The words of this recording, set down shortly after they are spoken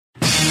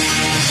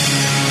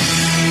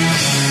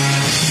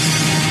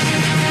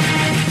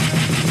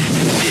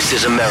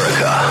This is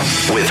America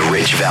with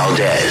Rich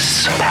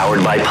Valdez,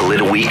 powered by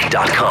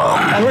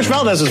PolitiWeek.com. And Rich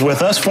Valdez is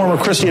with us,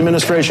 former Christie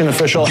administration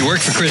official. You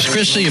worked for Chris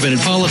Christie, you've been in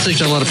politics,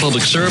 done a lot of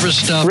public service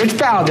stuff. Rich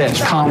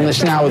Valdez,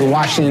 columnist now with the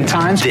Washington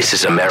Times. This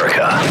is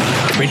America.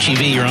 Richie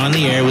V, you're on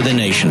the air with the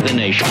nation. The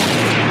nation.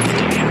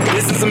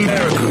 This is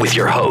America with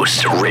your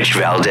host, Rich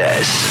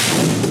Valdez.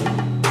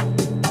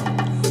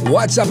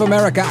 What's up,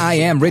 America? I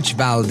am Rich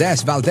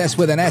Valdez. Valdez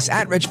with an S,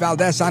 at Rich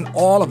Valdez on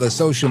all of the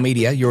social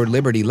media. Your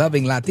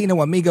liberty-loving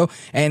Latino amigo,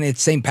 and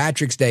it's St.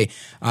 Patrick's Day.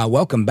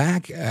 Welcome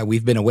back.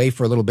 We've been away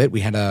for a little bit.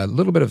 We had a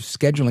little bit of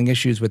scheduling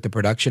issues with the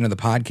production of the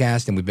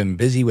podcast, and we've been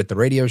busy with the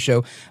radio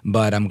show,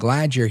 but I'm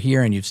glad you're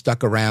here and you've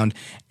stuck around,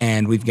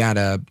 and we've got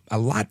a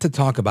lot to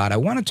talk about. I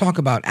want to talk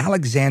about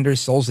Alexander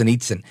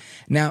Solzhenitsyn.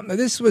 Now,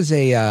 this was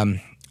a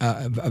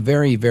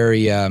very,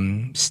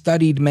 very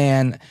studied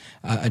man,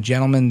 a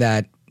gentleman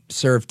that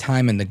served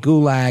time in the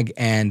Gulag,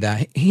 and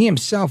he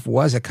himself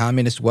was a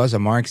communist, was a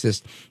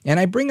Marxist.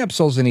 And I bring up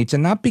Solzhenitsyn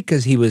not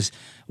because he was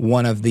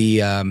one of the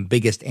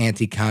biggest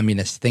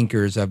anti-communist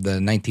thinkers of the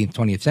 19th,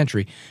 20th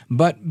century,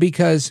 but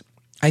because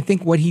I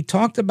think what he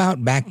talked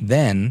about back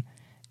then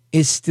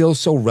is still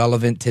so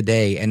relevant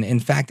today. And in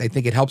fact, I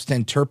think it helps to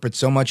interpret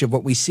so much of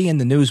what we see in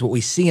the news, what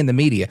we see in the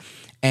media.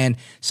 And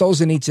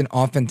Solzhenitsyn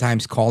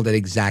oftentimes called it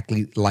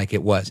exactly like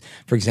it was.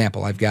 For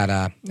example, I've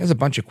got there's a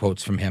bunch of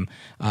quotes from him,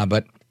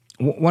 but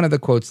one of the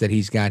quotes that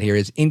he's got here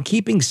is, "In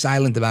keeping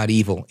silent about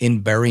evil, in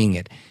burying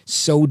it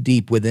so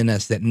deep within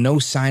us that no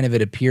sign of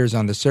it appears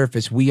on the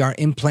surface, we are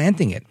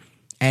implanting it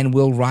and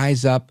will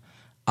rise up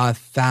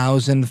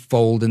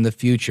 1,000-fold in the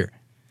future.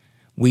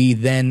 We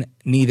then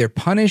neither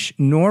punish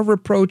nor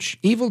reproach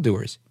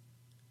evildoers.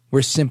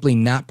 We're simply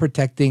not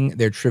protecting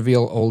their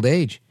trivial old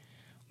age.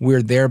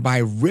 We're thereby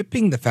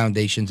ripping the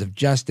foundations of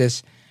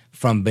justice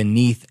from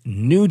beneath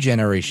new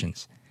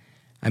generations."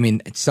 I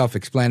mean, it's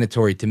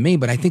self-explanatory to me,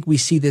 but I think we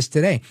see this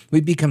today.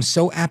 We've become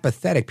so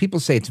apathetic. People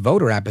say it's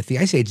voter apathy.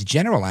 I say it's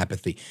general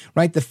apathy,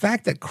 right? The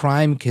fact that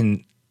crime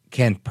can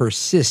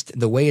persist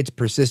the way it's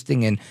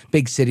persisting in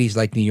big cities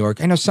like New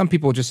York. I know some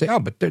people will just say, oh,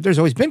 but there's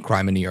always been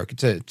crime in New York.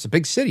 It's a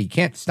big city. You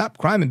can't stop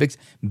crime in big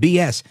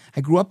BS.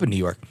 I grew up in New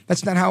York.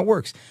 That's not how it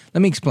works.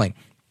 Let me explain.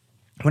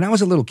 When I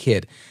was a little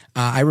kid,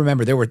 I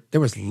remember there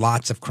was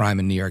lots of crime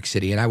in New York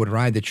City, and I would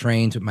ride the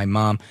trains with my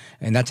mom,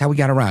 and that's how we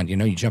got around. You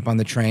know, you jump on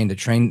the train. The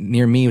train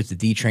near me was the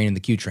D train and the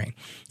Q train.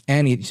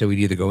 And so we'd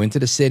either go into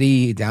the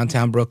city,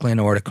 downtown Brooklyn,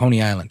 or to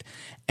Coney Island.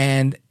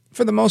 And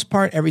for the most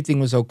part, everything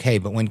was okay.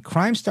 But when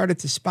crime started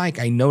to spike,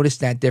 I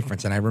noticed that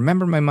difference. And I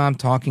remember my mom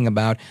talking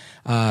about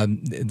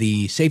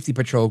the safety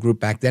patrol group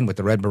back then with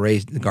the Red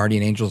Berets, the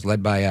Guardian Angels,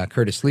 led by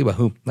Curtis Lewa,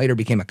 who later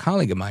became a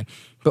colleague of mine.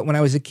 But when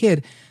I was a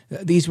kid,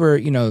 these were,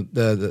 you know,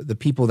 the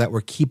people that were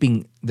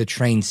keeping the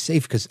train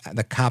safe because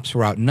the cops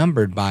were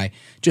outnumbered by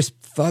just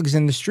thugs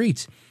in the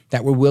streets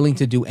that were willing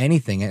to do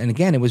anything. And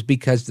again, it was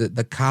because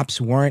the cops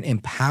weren't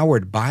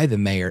empowered by the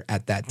mayor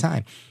at that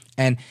time.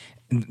 And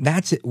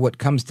that's what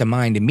comes to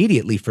mind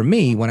immediately for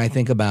me when I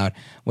think about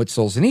what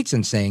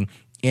Solzhenitsyn's saying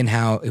in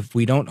how if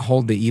we don't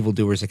hold the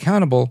evildoers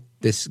accountable,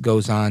 this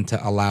goes on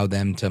to allow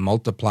them to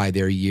multiply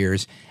their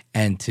years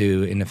and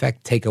to, in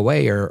effect, take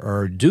away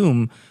or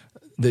doom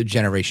the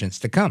generations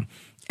to come.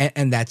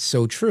 And that's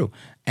so true.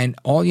 And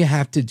all you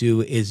have to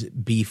do is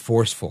be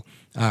forceful,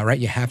 right?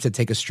 You have to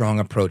take a strong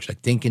approach.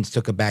 Like Dinkins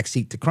took a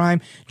backseat to crime.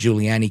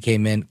 Giuliani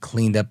came in,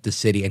 cleaned up the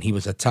city, and he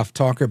was a tough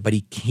talker, but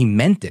he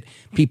meant it.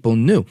 People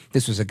knew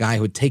this was a guy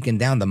who had taken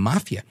down the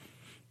mafia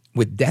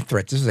with death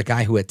threats. This was a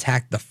guy who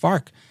attacked the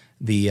FARC,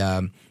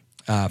 the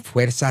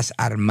Fuerzas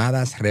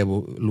Armadas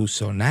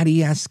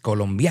Revolucionarias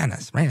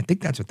Colombianas, right? I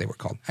think that's what they were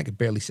called. I could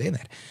barely say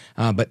that.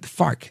 But the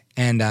FARC,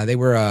 and they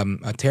were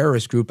a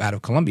terrorist group out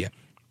of Colombia,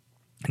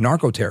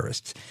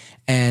 narco-terrorists.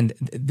 And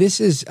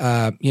this is,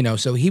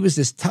 so he was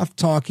this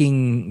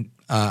tough-talking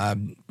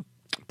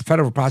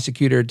federal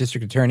prosecutor,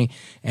 district attorney,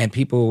 and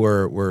people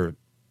were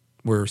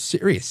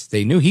serious.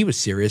 They knew he was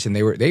serious, and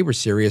they were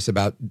serious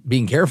about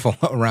being careful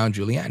around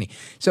Giuliani.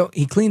 So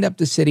he cleaned up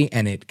the city,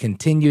 and it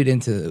continued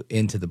into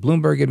the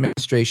Bloomberg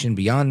administration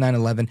beyond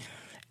 9/11.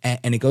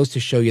 And it goes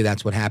to show you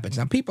that's what happens.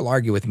 Now, people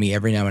argue with me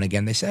every now and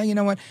again. They say, you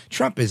know what,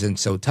 Trump isn't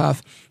so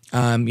tough,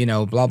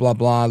 blah, blah,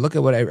 blah. Look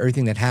at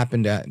everything that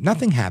happened.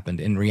 Nothing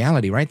happened in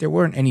reality, right? There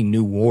weren't any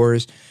new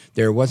wars.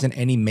 There wasn't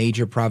any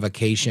major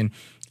provocation.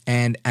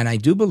 And I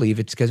do believe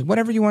it's because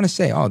whatever you want to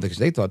say, because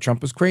they thought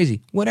Trump was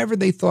crazy. Whatever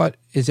they thought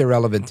is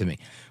irrelevant to me.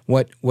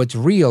 What's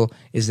real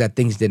is that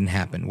things didn't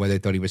happen, whether they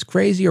thought he was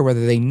crazy or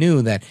whether they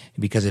knew that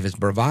because of his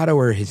bravado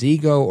or his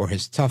ego or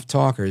his tough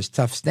talk or his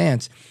tough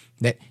stance,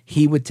 that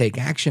he would take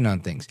action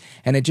on things.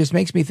 And it just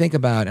makes me think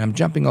about, and I'm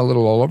jumping a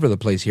little all over the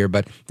place here,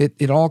 but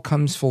it all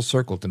comes full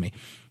circle to me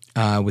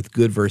with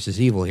good versus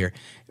evil here.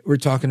 We're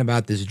talking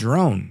about this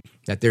drone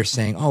that they're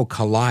saying,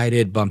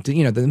 collided, bumped.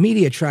 You know, the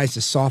media tries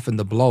to soften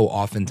the blow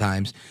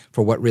oftentimes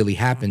for what really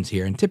happens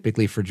here, and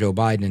typically for Joe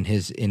Biden and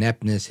his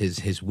ineptness,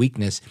 his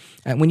weakness.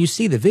 And when you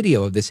see the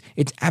video of this,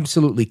 it's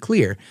absolutely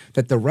clear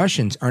that the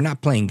Russians are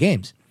not playing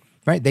games,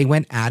 right? They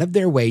went out of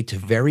their way to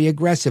very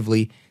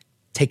aggressively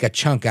take a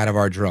chunk out of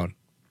our drone.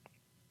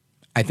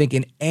 I think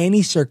in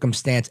any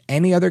circumstance,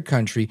 any other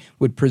country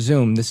would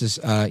presume this is,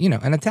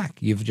 an attack.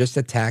 You've just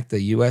attacked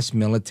a U.S.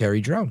 military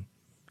drone.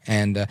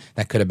 And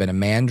that could have been a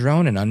manned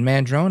drone, an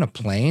unmanned drone, a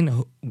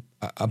plane,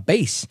 a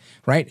base,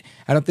 right?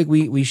 I don't think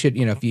we should,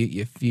 if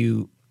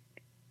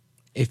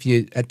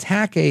you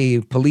attack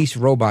a police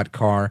robot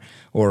car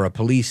or a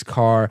police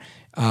car,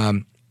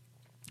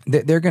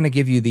 they're going to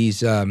give you these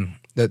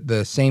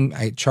the same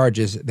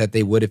charges that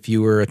they would if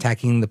you were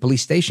attacking the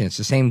police station. It's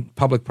the same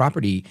public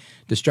property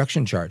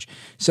destruction charge.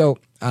 So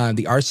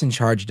the arson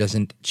charge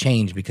doesn't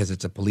change because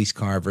it's a police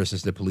car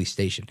versus the police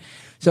station.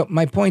 So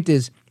my point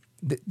is,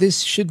 this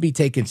should be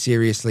taken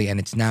seriously, and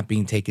it's not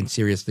being taken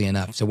seriously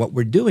enough. So what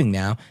we're doing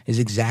now is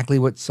exactly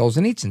what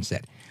Solzhenitsyn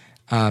said.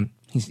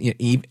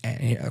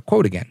 A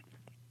quote again.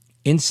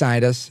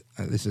 Inside us,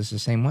 this is the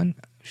same one?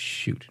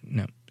 Shoot,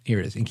 no,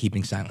 here it is, in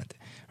keeping silent.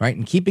 Right?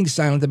 In keeping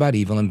silent about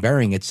evil and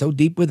burying it so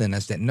deep within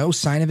us that no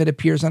sign of it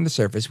appears on the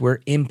surface, we're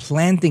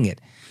implanting it.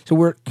 So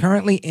we're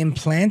currently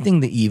implanting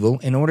the evil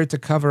in order to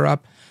cover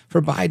up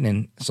for Biden.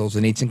 And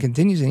Solzhenitsyn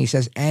continues, and he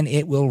says, and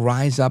it will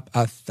rise up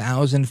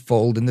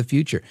 1,000-fold in the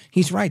future.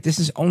 He's right. This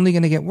is only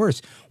going to get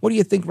worse. What do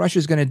you think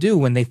Russia's going to do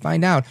when they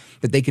find out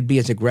that they could be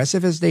as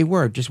aggressive as they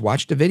were? Just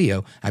watch the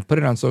video. I put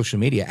it on social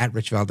media, at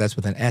Rich Valdez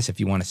with an S if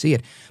you want to see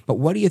it. But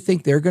what do you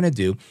think they're going to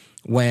do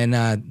when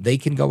they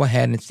can go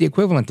ahead, and it's the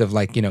equivalent of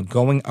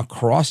going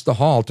across the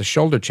hall to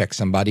shoulder check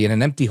somebody in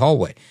an empty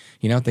hallway.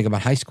 Think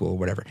about high school or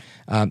whatever.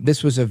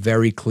 This was a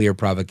very clear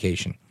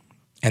provocation.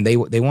 And they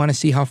want to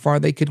see how far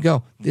they could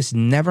go. This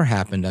never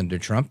happened under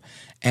Trump.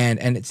 And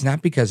it's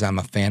not because I'm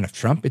a fan of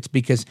Trump. It's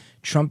because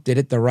Trump did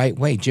it the right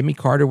way. Jimmy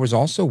Carter was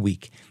also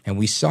weak, and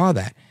we saw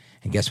that.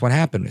 And guess what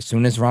happened? As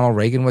soon as Ronald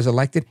Reagan was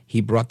elected,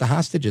 he brought the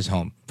hostages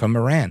home from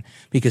Iran,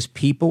 because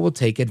people will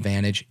take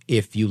advantage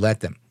if you let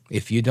them.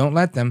 If you don't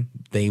let them,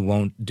 they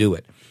won't do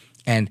it.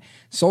 And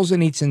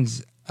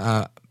Solzhenitsyn's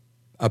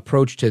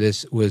approach to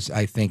this was,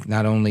 I think,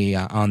 not only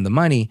on the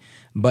money,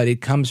 but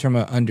it comes from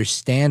an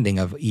understanding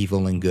of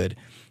evil and good.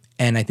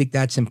 And I think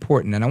that's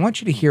important. And I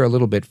want you to hear a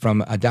little bit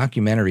from a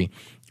documentary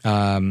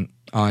on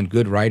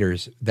good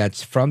writers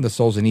that's from the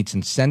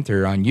Solzhenitsyn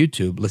Center on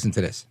YouTube. Listen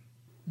to this.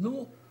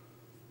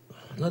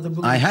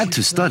 I had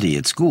to study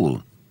at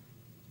school,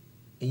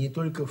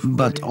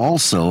 but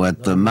also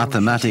at the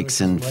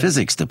mathematics and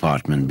physics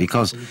department,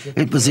 because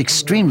it was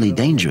extremely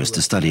dangerous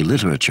to study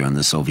literature in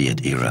the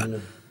Soviet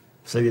era.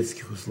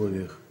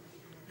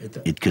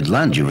 It could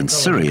land you in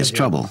serious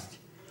trouble.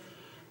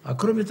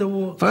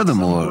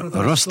 Furthermore,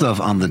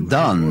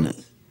 Rostov-on-the-Don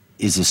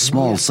is a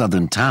small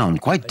southern town,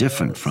 quite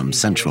different from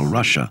central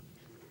Russia.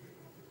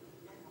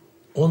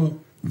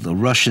 The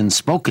Russian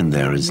spoken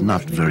there is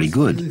not very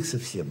good.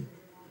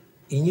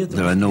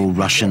 There are no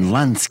Russian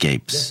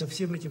landscapes.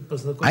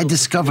 I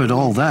discovered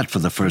all that for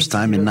the first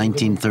time in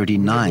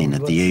 1939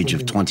 at the age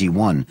of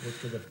 21.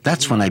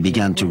 That's when I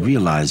began to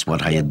realize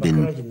what I had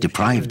been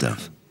deprived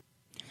of.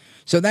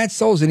 So that's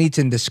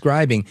Solzhenitsyn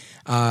describing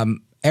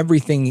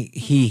everything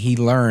he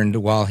learned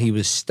while he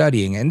was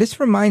studying. And this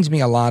reminds me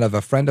a lot of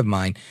a friend of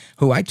mine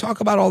who I talk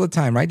about all the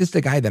time, right? This is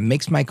the guy that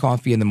makes my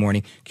coffee in the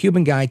morning.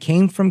 Cuban guy,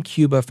 came from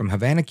Cuba, from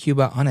Havana,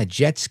 Cuba, on a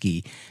jet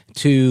ski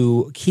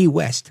to Key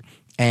West,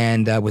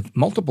 and with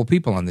multiple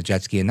people on the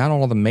jet ski, and not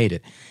all of them made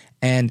it.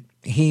 And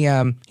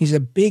he's a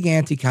big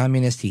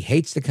anti-communist. He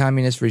hates the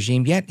communist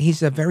regime, yet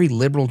he's a very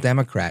liberal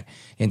Democrat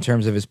in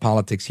terms of his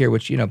politics here,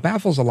 which,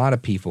 baffles a lot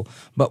of people.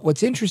 But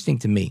what's interesting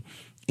to me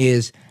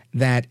is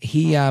that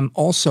he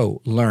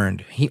also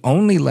learned, he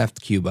only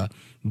left Cuba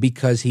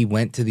because he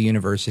went to the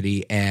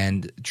university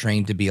and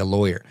trained to be a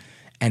lawyer.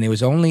 And it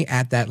was only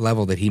at that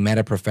level that he met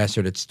a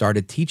professor that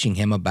started teaching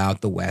him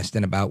about the West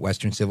and about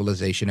Western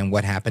civilization and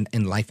what happened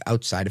in life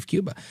outside of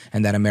Cuba,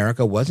 and that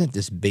America wasn't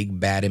this big,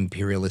 bad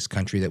imperialist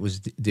country that was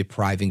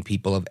depriving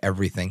people of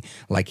everything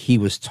like he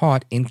was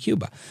taught in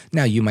Cuba.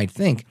 Now, you might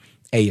think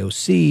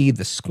AOC,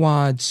 the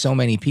Squad, so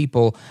many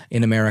people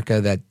in America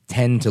that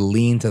tend to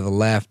lean to the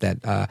left, that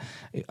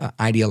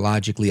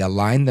ideologically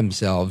align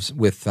themselves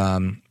with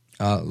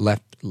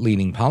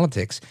left-leaning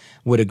politics,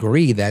 would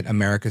agree that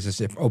America is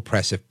an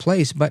oppressive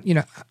place. But,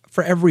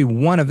 for every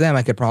one of them,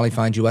 I could probably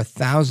find you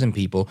 1,000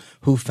 people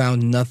who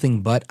found nothing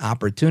but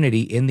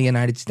opportunity in the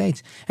United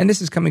States. And this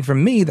is coming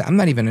from me. I'm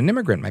not even an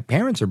immigrant. My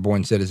parents are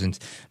born citizens,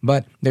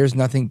 but there's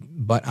nothing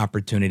but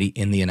opportunity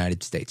in the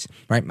United States,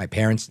 right? My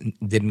parents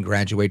didn't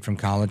graduate from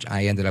college.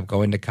 I ended up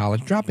going to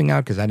college, dropping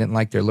out because I didn't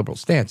like their liberal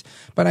stance.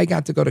 But I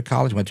got to go to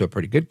college, went to a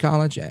pretty good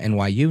college,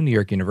 NYU, New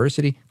York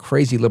University,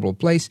 crazy liberal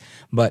place,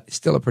 but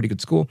still a pretty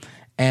good school,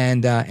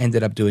 and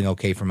ended up doing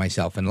okay for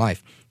myself in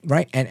life.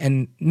 Right.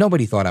 And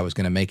nobody thought I was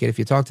going to make it. If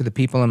you talk to the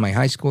people in my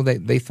high school,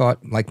 they thought,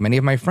 like many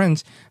of my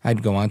friends,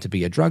 I'd go on to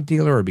be a drug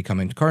dealer or become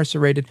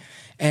incarcerated.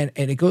 And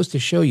it goes to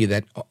show you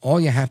that all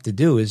you have to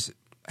do is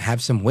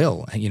have some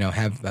will,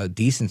 have a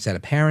decent set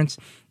of parents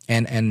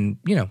and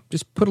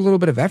just put a little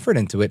bit of effort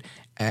into it,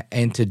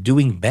 into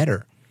doing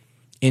better.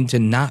 into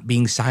not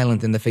being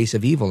silent in the face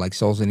of evil, like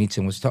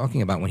Solzhenitsyn was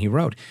talking about when he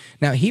wrote.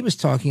 Now, he was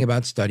talking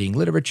about studying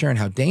literature and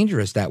how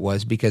dangerous that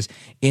was, because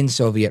in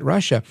Soviet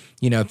Russia,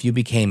 if you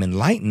became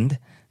enlightened,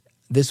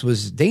 this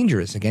was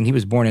dangerous. Again, he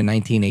was born in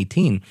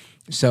 1918,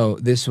 so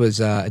this was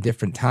a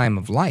different time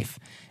of life.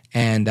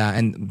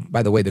 And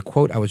by the way, the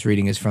quote I was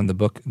reading is from the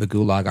book The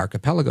Gulag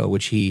Archipelago,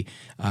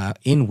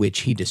 in which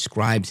he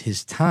describes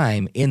his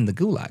time in the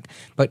Gulag.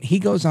 But he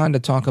goes on to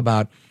talk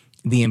about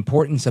the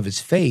importance of his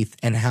faith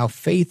and how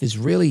faith is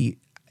really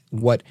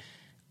what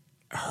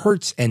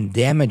hurts and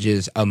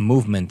damages a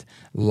movement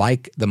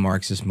like the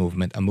Marxist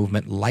movement, a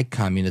movement like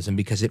communism,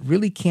 because it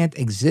really can't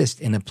exist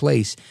in a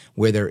place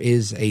where there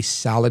is a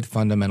solid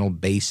fundamental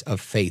base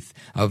of faith,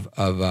 of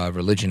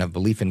religion, of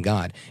belief in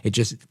God.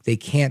 They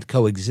can't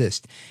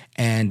coexist.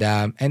 And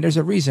there's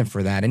a reason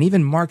for that. And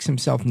even Marx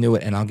himself knew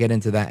it, and I'll get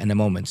into that in a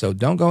moment. So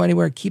don't go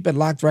anywhere. Keep it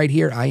locked right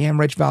here. I am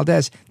Rich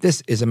Valdez.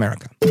 This is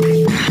America.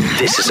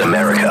 This is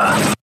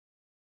America.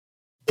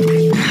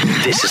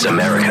 This is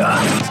America.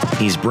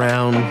 He's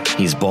brown,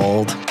 he's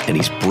bald, and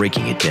he's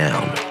breaking it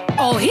down.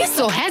 Oh, he's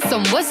so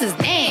handsome. What's his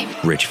name?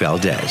 Rich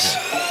Valdez.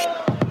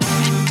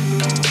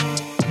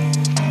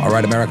 All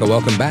right, America,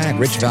 welcome back.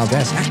 Rich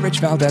Valdez, at Rich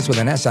Valdez with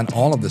an S on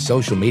all of the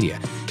social media.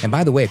 And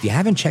by the way, if you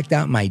haven't checked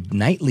out my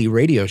nightly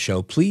radio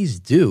show, please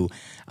do.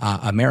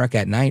 America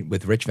at Night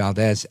with Rich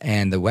Valdez,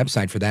 and the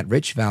website for that,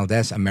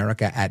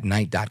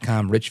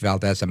 richvaldezamericatnight.com,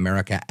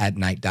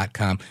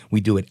 richvaldezamericatnight.com. We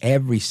do it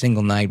every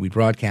single night. We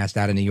broadcast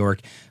out of New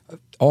York,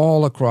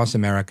 all across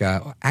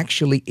America,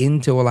 actually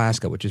into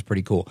Alaska, which is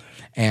pretty cool.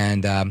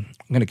 And I'm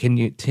going to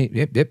continue.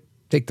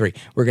 Take three.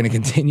 We're going to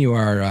continue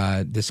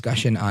our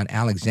discussion on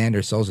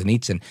Alexander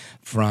Solzhenitsyn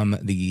from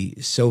the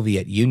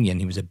Soviet Union.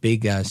 He was a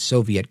big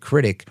Soviet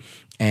critic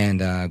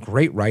and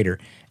great writer,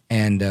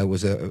 and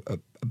was a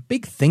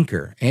big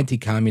thinker,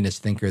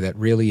 anti-communist thinker that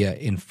really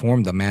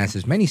informed the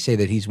masses. Many say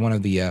that he's one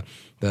of the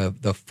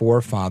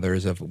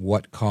forefathers of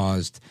what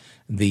caused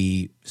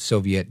the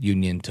Soviet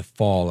Union to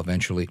fall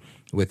eventually,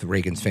 with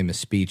Reagan's famous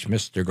speech,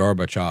 "Mr.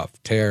 Gorbachev,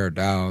 tear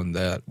down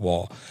that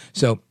wall."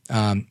 So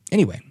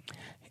anyway,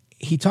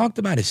 he talked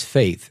about his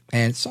faith,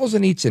 and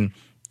Solzhenitsyn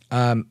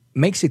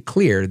makes it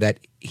clear that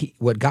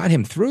what got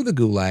him through the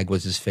Gulag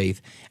was his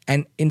faith,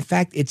 and in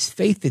fact, it's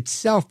faith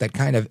itself that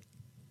kind of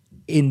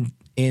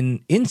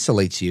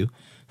insulates you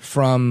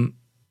from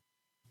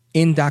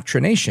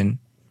indoctrination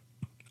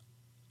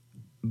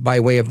by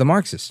way of the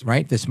Marxists,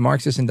 right? This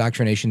Marxist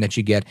indoctrination that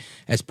you get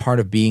as part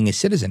of being a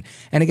citizen.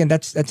 And again,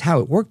 that's how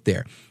it worked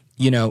there.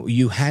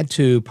 You had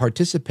to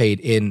participate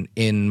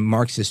in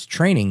Marxist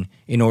training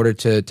in order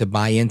to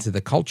buy into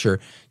the culture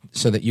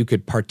so that you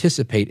could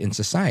participate in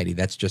society.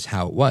 That's just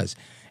how it was.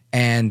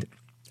 And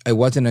it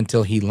wasn't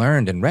until he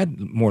learned and read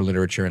more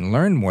literature and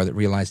learned more that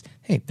realized,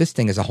 hey, this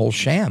thing is a whole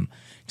sham.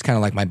 It's kind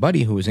of like my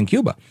buddy who was in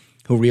Cuba,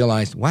 who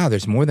realized, wow,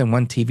 there's more than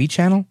one TV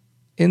channel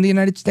in the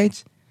United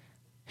States.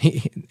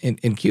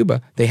 In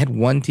Cuba, they had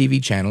one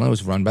TV channel and it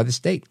was run by the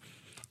state.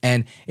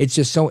 And it's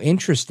just so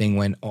interesting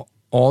when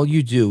all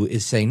you do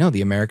is say, no,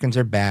 the Americans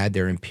are bad,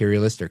 they're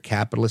imperialists, they're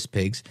capitalist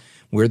pigs,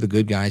 we're the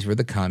good guys, we're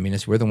the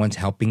communists, we're the ones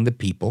helping the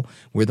people,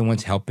 we're the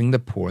ones helping the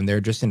poor, and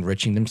they're just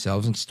enriching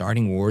themselves and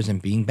starting wars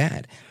and being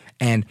bad.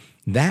 And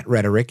that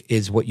rhetoric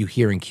is what you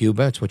hear in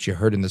Cuba, it's what you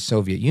heard in the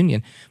Soviet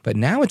Union, but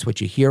now it's what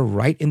you hear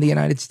right in the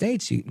United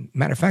States.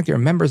 Matter of fact, there are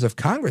members of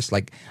Congress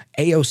like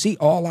AOC,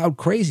 all out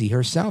crazy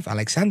herself,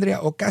 Alexandria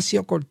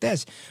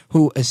Ocasio-Cortez,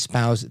 who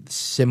espouse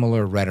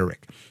similar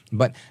rhetoric.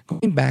 But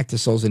going back to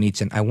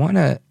Solzhenitsyn, I want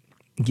to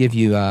give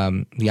you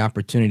the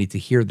opportunity to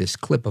hear this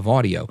clip of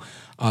audio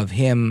of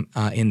him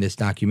in this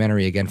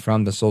documentary, again,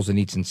 from the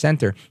Solzhenitsyn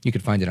Center. You can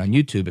find it on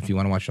YouTube if you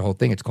want to watch the whole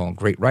thing. It's called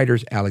Great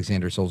Writers,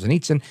 Alexander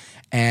Solzhenitsyn,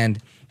 and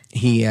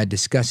he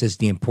discusses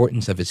the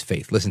importance of his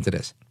faith. Listen to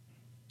this.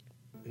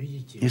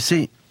 You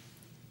see,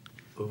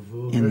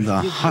 in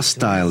the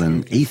hostile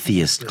and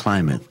atheist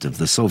climate of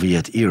the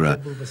Soviet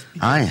era,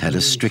 I had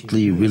a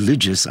strictly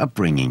religious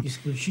upbringing.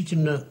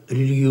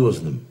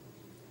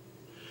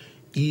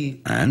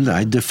 And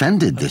I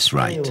defended this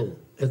right.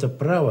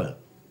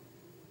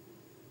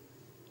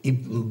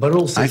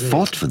 I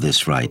fought for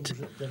this right.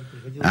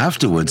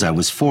 Afterwards, I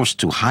was forced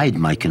to hide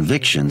my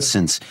convictions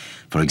since,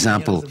 for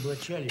example,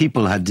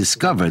 people had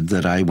discovered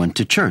that I went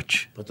to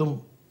church. At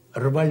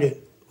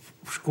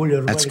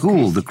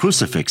school, the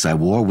crucifix I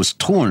wore was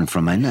torn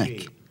from my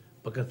neck.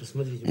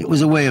 It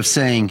was a way of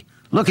saying,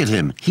 look at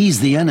him,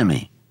 he's the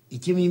enemy.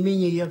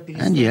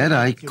 And yet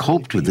I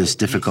coped with this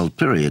difficult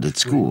period at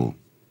school.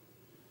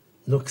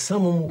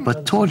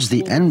 But towards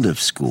the end of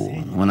school,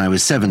 when I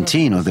was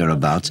 17 or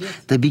thereabouts,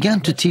 they began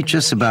to teach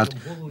us about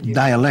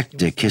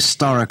dialectic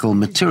historical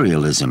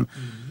materialism,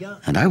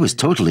 and I was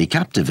totally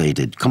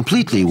captivated,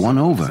 completely won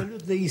over.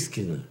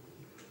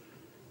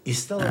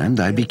 And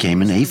I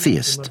became an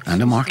atheist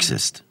and a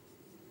Marxist.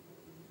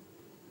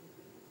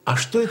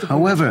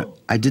 However,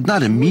 I did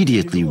not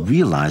immediately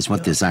realize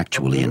what this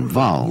actually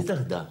involved.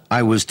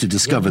 I was to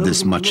discover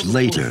this much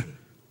later.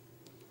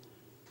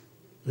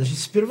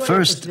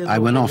 First, I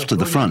went off to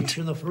the front,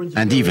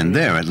 and even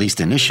there, at least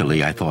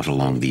initially, I thought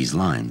along these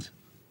lines.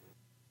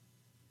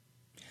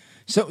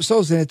 So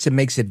Solzhenitsyn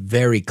makes it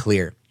very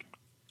clear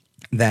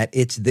that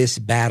it's this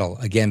battle,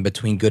 again,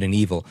 between good and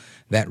evil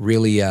that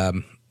really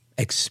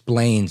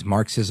explains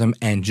Marxism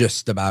and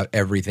just about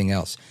everything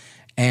else,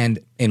 and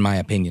in my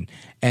opinion.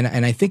 And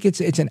I think it's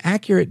an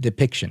accurate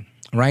depiction,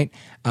 right?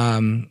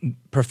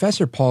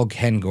 Professor Paul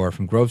Kengor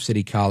from Grove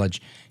City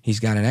College, he's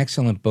got an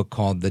excellent book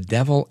called The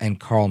Devil and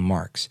Karl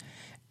Marx.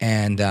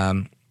 And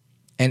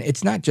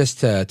it's not just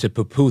to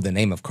poo-poo the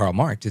name of Karl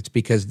Marx. It's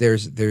because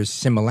there's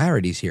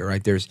similarities here,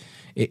 right?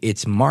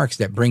 It's Marx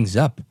that brings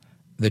up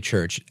the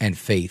church and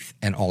faith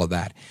and all of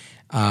that.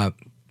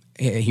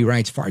 He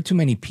writes, far too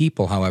many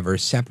people, however,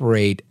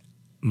 separate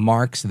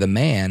Marx the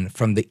man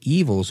from the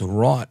evils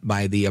wrought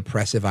by the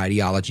oppressive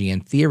ideology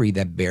and theory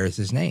that bears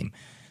his name.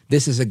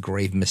 This is a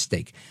grave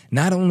mistake.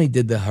 Not only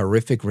did the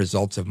horrific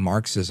results of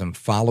Marxism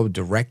follow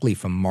directly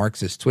from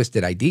Marx's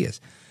twisted ideas,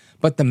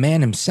 but the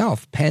man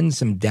himself penned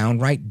some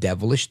downright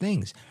devilish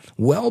things.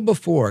 Well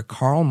before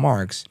Karl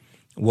Marx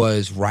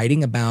was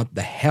writing about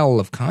the hell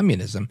of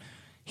communism,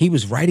 he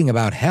was writing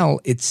about hell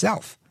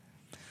itself.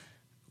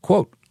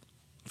 Quote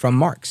from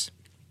Marx,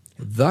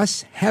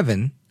 "Thus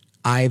heaven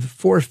I've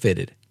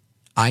forfeited.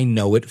 I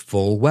know it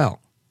full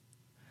well."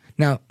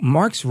 Now,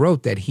 Marx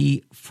wrote that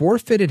he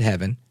forfeited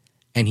heaven,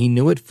 and he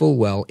knew it full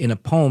well in a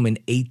poem in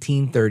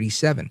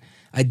 1837,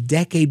 a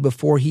decade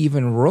before he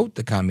even wrote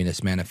the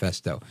Communist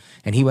Manifesto.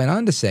 And he went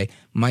on to say,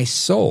 "My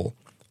soul,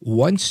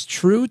 once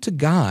true to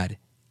God,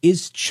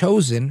 is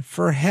chosen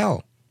for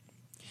hell."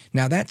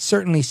 Now, that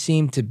certainly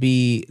seemed to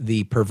be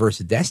the perverse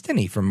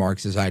destiny for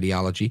Marx's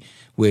ideology,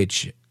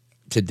 which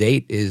to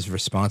date is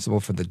responsible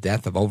for the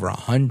death of over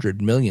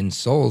 100 million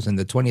souls in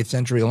the 20th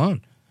century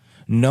alone.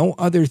 No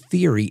other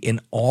theory in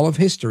all of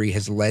history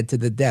has led to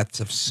the deaths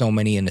of so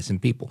many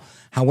innocent people.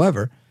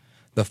 However,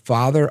 the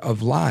father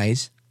of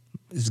lies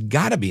has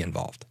got to be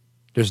involved.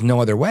 There's no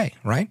other way,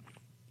 right?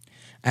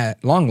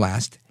 At long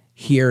last,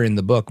 here in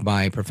the book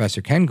by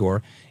Professor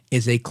Kengor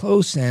is a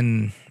close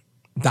and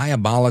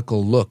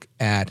diabolical look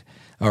at,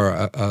 or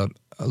a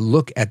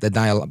look at the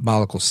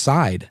diabolical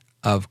side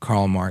of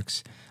Karl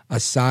Marx, a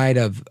side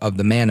of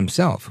the man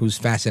himself whose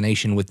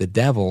fascination with the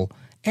devil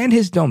and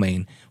his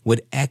domain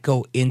would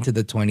echo into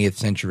the 20th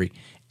century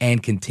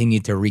and continue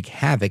to wreak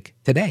havoc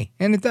today.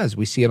 And it does.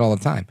 We see it all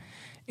the time.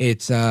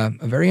 It's a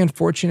very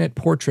unfortunate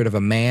portrait of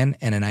a man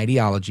and an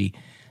ideology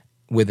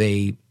with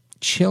a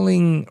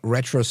chilling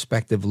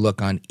retrospective look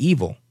on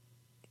evil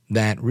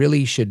that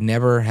really should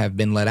never have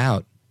been let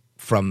out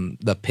from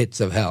the pits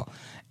of hell.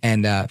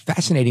 And a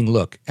fascinating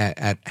look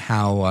at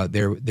how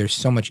there's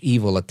so much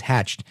evil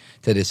attached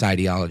to this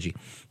ideology,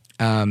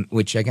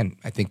 which, again,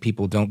 I think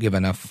people don't give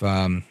enough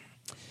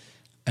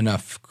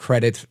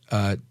credit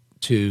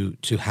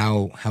to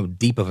how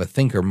deep of a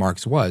thinker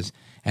Marx was,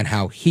 and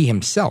how he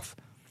himself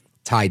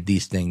tied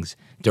these things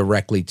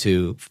directly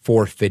to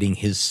forfeiting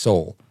his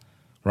soul,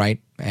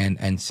 right?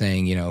 And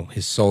saying, you know,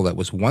 his soul that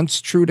was once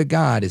true to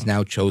God is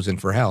now chosen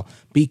for hell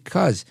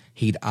because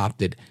he'd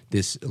opted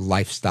this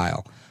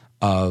lifestyle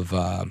of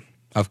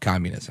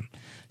communism.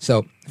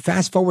 So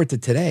fast forward to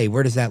today,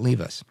 where does that leave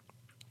us?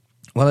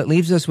 Well, it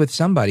leaves us with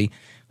somebody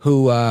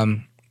who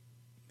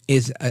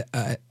is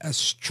a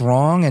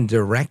strong and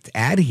direct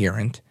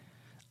adherent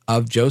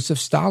of Joseph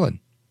Stalin,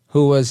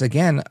 who was,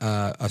 again,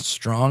 a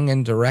strong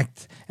and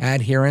direct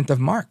adherent of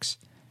Marx.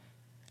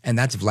 And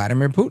that's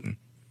Vladimir Putin.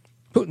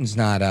 Putin's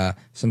not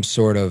some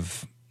sort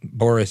of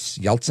Boris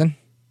Yeltsin.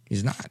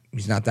 He's not.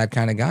 He's not that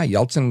kind of guy.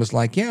 Yeltsin was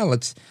like, yeah,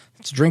 let's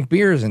drink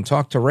beers and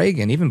talk to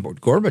Reagan. Even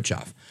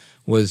Gorbachev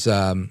was,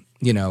 a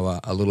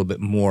little bit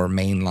more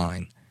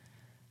mainline,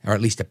 or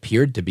at least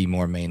appeared to be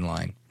more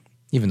mainline,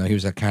 even though he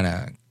was a kind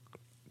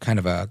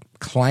of a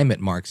climate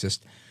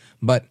Marxist.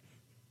 But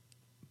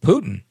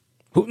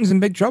Putin's in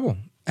big trouble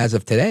as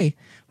of today,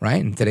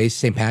 right? And today's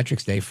St.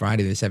 Patrick's Day,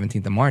 Friday, the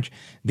 17th of March.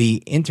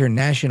 The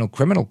International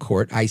Criminal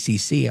Court,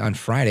 ICC, on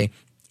Friday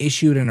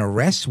issued an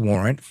arrest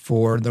warrant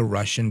for the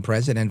Russian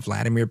president,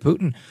 Vladimir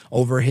Putin,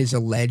 over his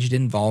alleged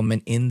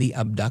involvement in the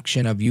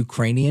abduction of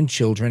Ukrainian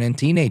children and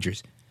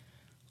teenagers.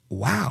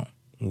 Wow.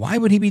 Why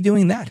would he be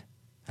doing that?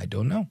 I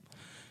don't know.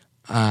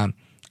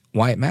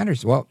 Why it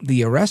matters? Well,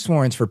 the arrest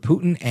warrants for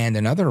Putin and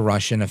another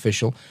Russian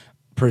official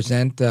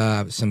present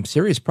some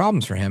serious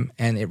problems for him,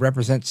 and it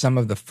represents some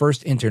of the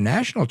first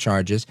international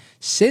charges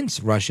since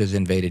Russia's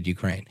invaded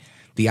Ukraine.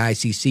 The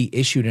ICC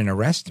issued an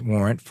arrest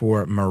warrant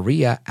for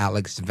Maria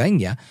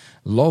Alexeyevna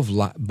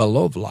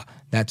Belovla,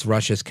 that's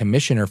Russia's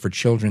commissioner for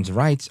children's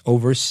rights,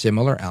 over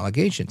similar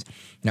allegations.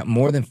 Now,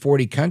 more than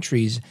 40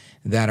 countries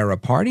that are a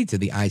party to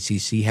the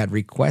ICC had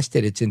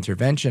requested its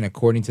intervention,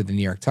 according to the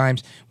New York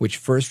Times, which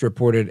first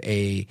reported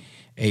a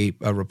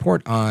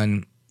report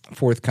on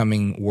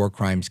forthcoming war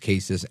crimes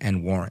cases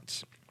and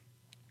warrants.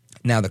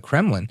 Now, the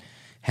Kremlin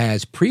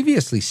has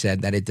previously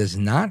said that it does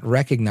not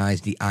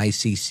recognize the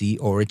ICC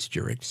or its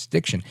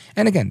jurisdiction.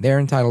 And again, they're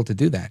entitled to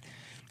do that.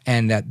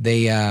 And that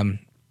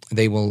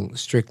they will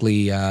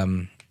strictly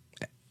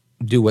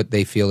do what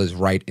they feel is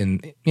right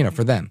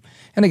for them.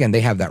 And again,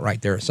 they have that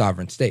right. They're a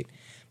sovereign state.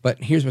 But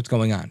here's what's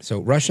going on. So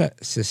Russia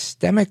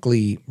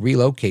systemically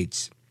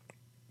relocates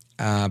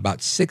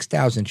about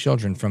 6,000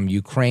 children from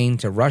Ukraine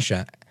to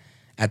Russia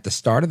at the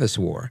start of this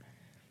war.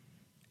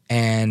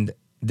 And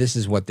this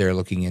is what they're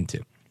looking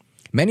into.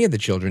 Many of the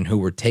children who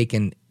were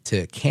taken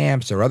to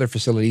camps or other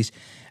facilities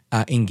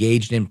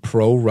engaged in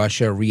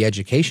pro-Russia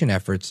re-education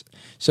efforts.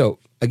 So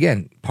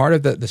again, part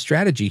of the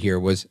strategy here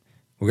was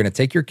we're going to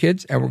take your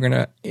kids and we're going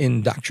to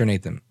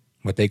indoctrinate them,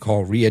 what they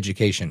call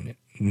re-education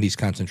in these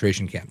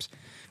concentration camps.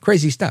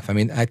 Crazy stuff. I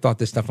mean, I thought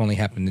this stuff only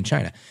happened in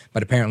China,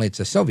 but apparently it's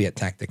a Soviet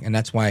tactic, and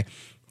that's why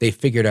they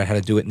figured out how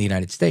to do it in the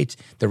United States.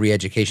 The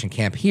re-education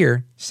camp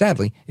here,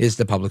 sadly, is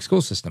the public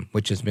school system,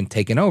 which has been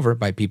taken over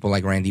by people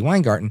like Randy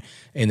Weingarten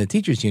in the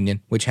teachers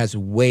union, which has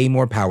way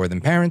more power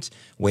than parents,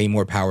 way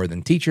more power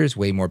than teachers,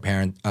 way more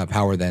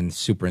power than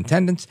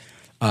superintendents.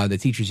 The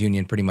teachers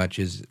union pretty much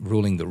is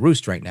ruling the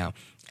roost right now,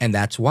 and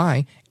that's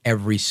why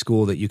every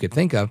school that you could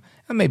think of,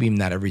 and maybe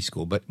not every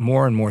school, but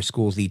more and more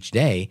schools each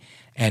day,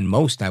 and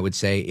most, I would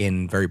say,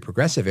 in very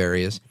progressive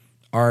areas,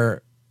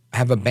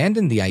 have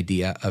abandoned the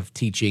idea of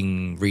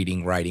teaching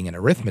reading, writing, and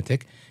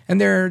arithmetic, and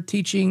they're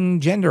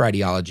teaching gender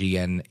ideology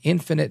and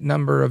infinite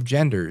number of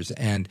genders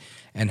and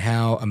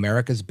how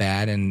America's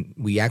bad, and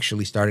we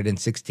actually started in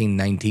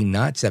 1619,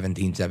 not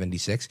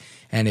 1776,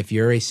 and if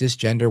you're a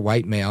cisgender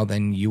white male,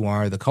 then you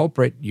are the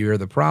culprit, you're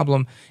the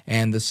problem,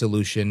 and the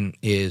solution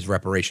is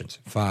reparations,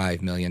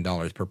 $5 million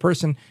per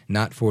person,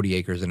 not 40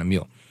 acres and a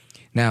mule.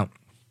 Now,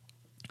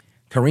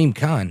 Karim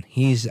Khan,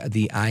 he's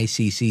the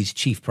ICC's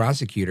chief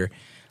prosecutor.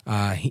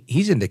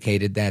 He's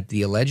indicated that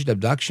the alleged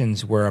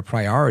abductions were a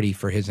priority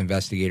for his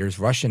investigators.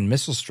 Russian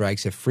missile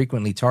strikes have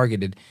frequently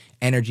targeted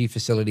energy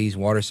facilities,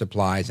 water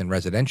supplies, and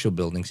residential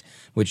buildings,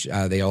 which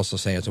they also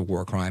say is a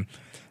war crime.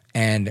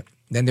 And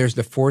then there's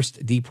the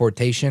forced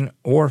deportation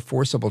or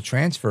forcible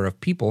transfer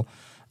of people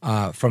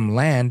from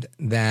land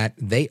that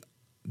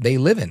they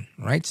live in,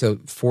 right? So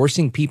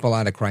forcing people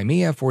out of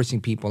Crimea, forcing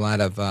people out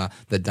of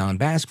the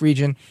Donbass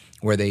region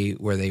where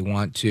they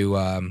want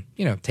to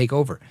take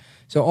over.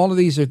 So all of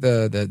these are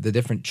the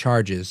different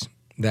charges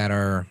that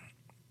are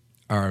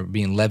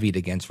being levied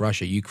against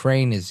Russia.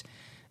 Ukraine is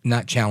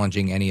not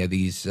challenging any of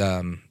these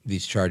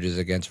charges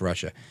against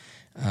Russia.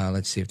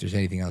 Let's see if there's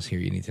anything else here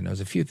you need to know.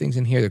 There's a few things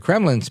in here. The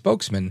Kremlin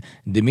spokesman,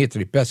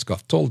 Dmitry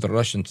Peskov, told the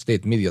Russian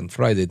state media on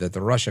Friday that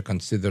Russia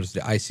considers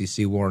the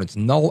ICC warrants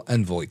null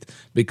and void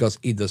because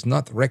it does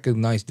not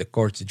recognize the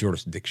court's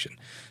jurisdiction.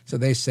 So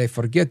they say,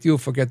 forget your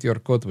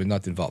court, we're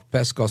not involved.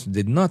 Peskov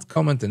did not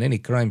comment on any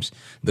crimes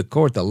the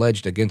court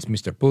alleged against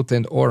Mr.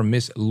 Putin or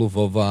Ms.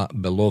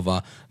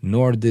 Lyubova-Belova,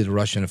 nor did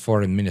Russian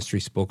Foreign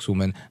Ministry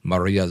spokeswoman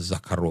Maria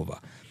Zakharova.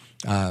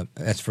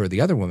 As for the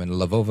other woman,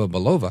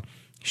 Lyubova-Belova,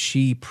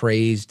 she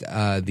praised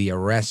the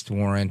arrest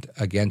warrant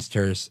against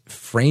her,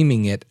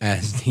 framing it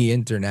as the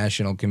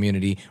international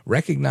community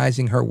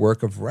recognizing her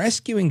work of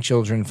rescuing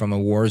children from a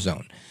war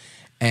zone.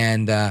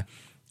 And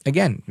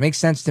again, makes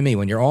sense to me.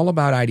 When you're all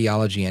about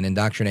ideology and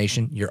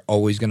indoctrination, you're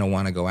always going to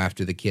want to go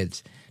after the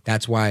kids.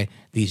 That's why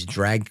these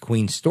drag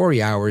queen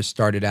story hours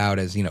started out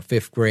as,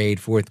 5th grade,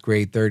 4th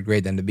grade, 3rd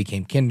grade, then they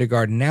became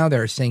kindergarten. Now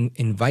they're saying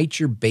invite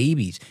your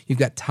babies. You've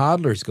got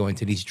toddlers going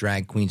to these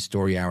drag queen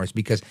story hours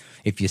because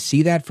if you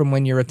see that from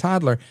when you're a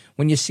toddler,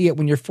 when you see it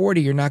when you're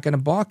 40, you're not going to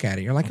balk at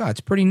it. You're like, oh, it's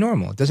pretty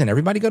normal. Doesn't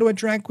everybody go to a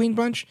drag queen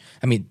brunch?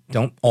 I mean,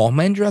 don't all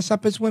men dress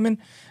up as women?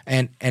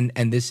 And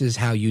this is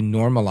how you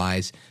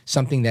normalize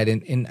something that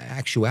in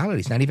actuality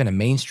is not even a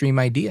mainstream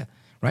idea.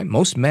 Right?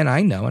 Most men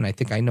I know, and I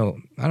think I know,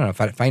 I don't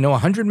know, if I know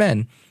 100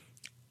 men,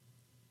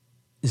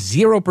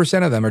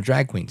 0% of them are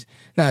drag queens.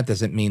 Now, that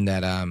doesn't mean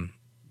that,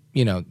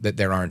 that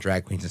there aren't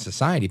drag queens in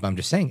society, but I'm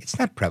just saying it's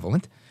not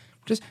prevalent.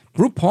 Just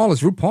RuPaul is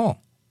RuPaul,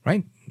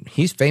 right?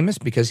 He's famous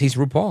because he's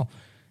RuPaul.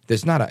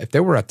 If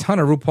there were a ton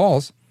of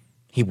RuPauls,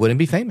 he wouldn't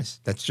be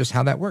famous. That's just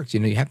how that works.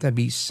 You have to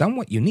be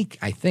somewhat unique,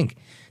 I think,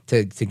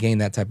 to gain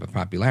that type of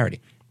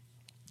popularity.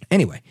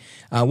 Anyway,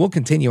 we'll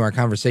continue our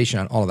conversation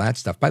on all of that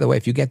stuff. By the way,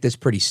 if you get this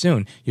pretty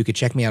soon, you could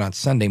check me out on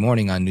Sunday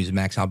morning on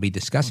Newsmax. I'll be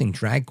discussing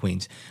drag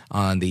queens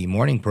on the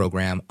morning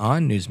program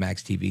on Newsmax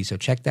TV, so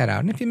check that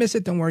out. And if you miss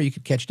it, don't worry, you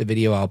could catch the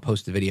video. I'll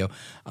post the video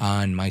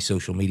on my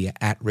social media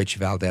at Rich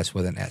Valdez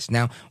with an S.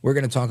 Now, we're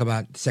going to talk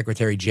about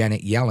Secretary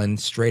Janet Yellen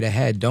straight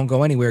ahead. Don't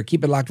go anywhere.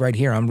 Keep it locked right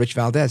here. I'm Rich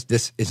Valdez.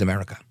 This is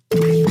America.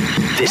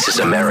 This is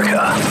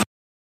America.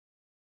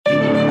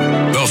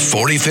 The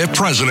 45th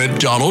President,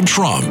 Donald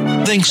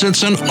Trump, thinks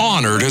it's an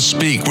honor to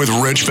speak with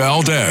Rich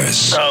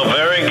Valdez. Oh,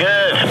 very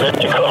good.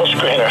 Mr. Call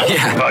Screener.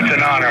 Yeah. Well, it's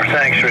an honor.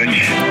 Thanks,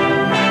 Rich.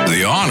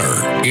 The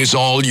honor is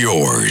all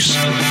yours.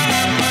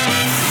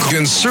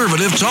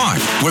 Conservative talk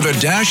with a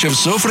dash of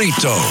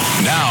sofrito.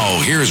 Now,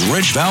 here's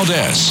Rich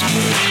Valdez.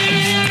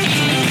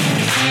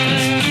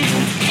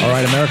 All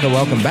right, America,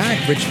 welcome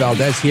back. Rich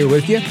Valdez here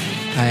with you.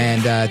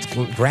 And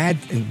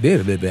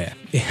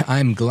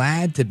I'm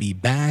glad to be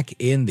back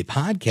in the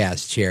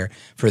podcast chair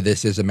for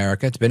This Is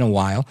America. It's been a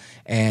while.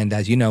 And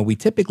as you know, we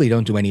typically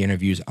don't do any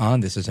interviews on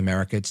This Is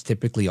America. It's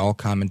typically all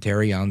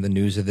commentary on the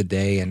news of the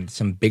day and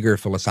some bigger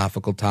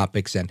philosophical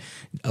topics and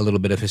a little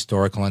bit of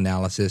historical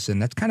analysis.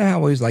 And that's kind of how I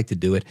always like to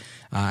do it.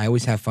 I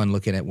always have fun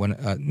looking at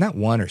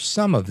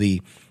some of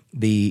the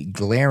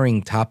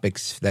glaring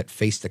topics that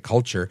face the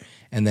culture.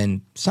 And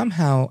then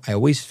somehow I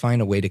always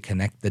find a way to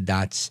connect the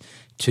dots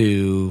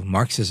to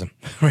Marxism,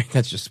 right?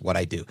 That's just what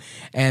I do.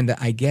 And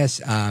I guess,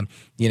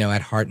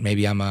 at heart,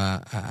 maybe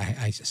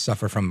I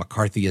suffer from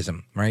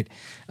McCarthyism, right?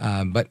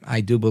 But I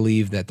do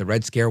believe that the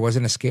Red Scare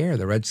wasn't a scare.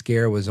 The Red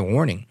Scare was a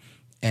warning.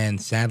 And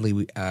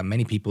sadly,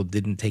 many people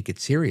didn't take it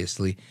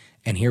seriously.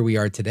 And here we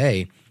are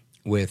today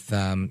with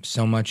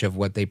so much of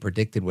what they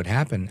predicted would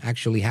happen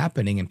actually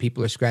happening. And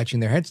people are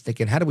scratching their heads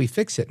thinking, how do we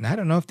fix it? And I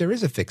don't know if there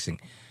is a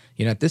fixing.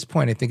 At this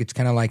point, I think it's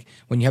kind of like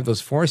when you have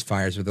those forest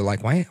fires where they're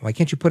like, why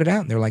can't you put it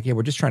out? And they're like, yeah,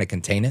 we're just trying to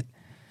contain it.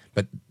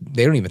 But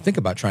they don't even think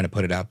about trying to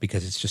put it out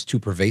because it's just too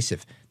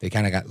pervasive. They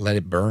kind of let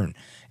it burn.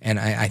 And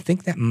I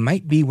think that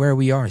might be where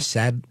we are,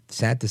 sad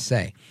to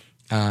say.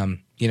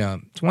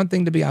 It's one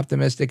thing to be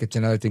optimistic. It's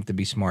another thing to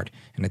be smart.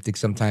 And I think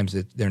sometimes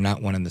they're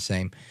not one and the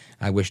same.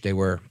 I wish they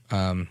were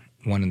one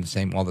and the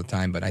same all the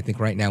time. But I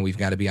think right now we've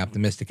got to be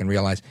optimistic and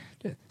realize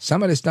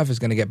some of this stuff is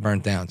going to get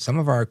burnt down. Some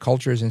of our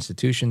cultures,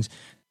 institutions,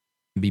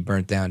 be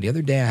burnt down. The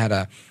other day I had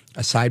a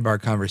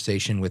sidebar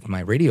conversation with my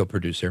radio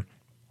producer,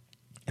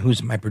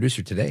 who's my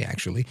producer today,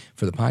 actually,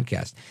 for the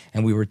podcast.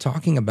 And we were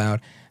talking about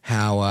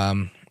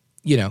how,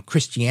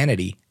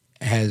 Christianity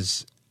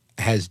has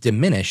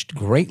diminished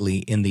greatly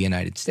in the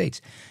United States.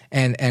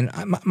 And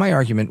my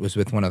argument was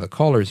with one of the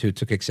callers who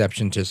took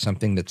exception to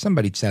something that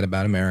somebody said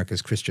about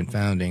America's Christian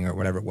founding or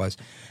whatever it was,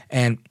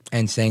 and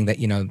saying that,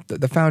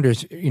 the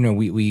founders,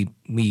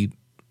 we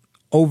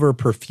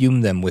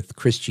over-perfumed them with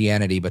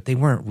Christianity, but they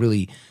weren't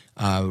really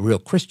real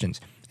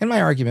Christians. And my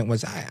argument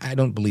was, I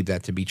don't believe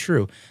that to be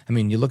true. I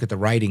mean, you look at the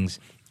writings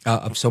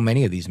of so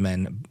many of these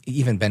men,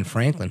 even Ben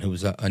Franklin, who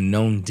was a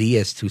known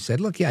deist who said,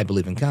 look, yeah, I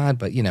believe in God,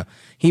 but,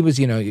 he was,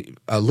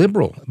 a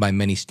liberal by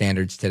many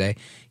standards today.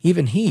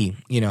 Even he,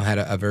 had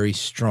a very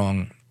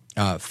strong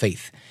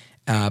faith.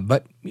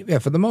 But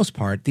for the most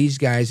part, these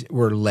guys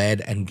were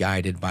led and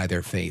guided by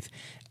their faith.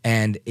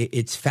 And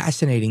it's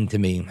fascinating to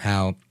me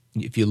how,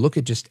 if you look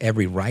at just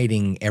every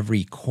writing,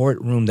 every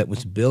courtroom that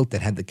was built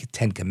that had the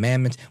Ten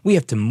Commandments, we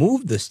have to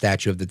move the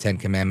statue of the Ten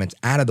Commandments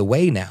out of the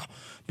way now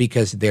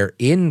because they're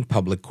in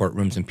public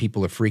courtrooms and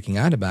people are freaking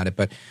out about it.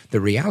 But the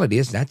reality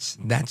is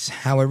that's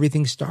how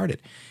everything started.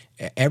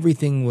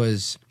 Everything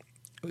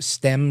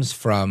stems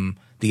from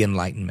the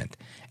Enlightenment.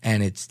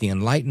 And it's the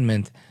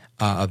Enlightenment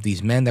of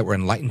these men that were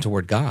enlightened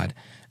toward God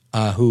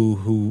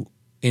who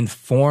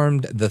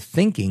informed the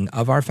thinking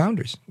of our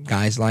founders,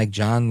 guys like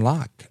John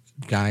Locke,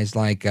 guys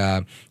like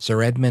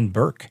Sir Edmund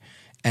Burke,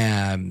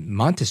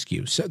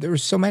 Montesquieu. So there were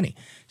so many.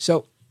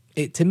 So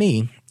to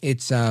me,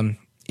 it's a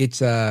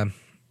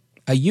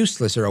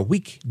useless or a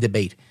weak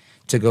debate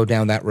to go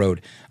down that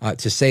road.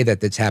 To say that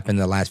that's happened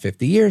in the last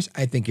 50 years,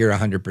 I think you're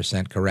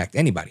 100% correct.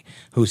 Anybody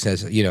who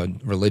says,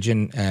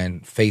 religion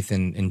and faith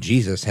in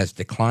Jesus has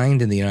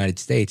declined in the United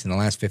States in the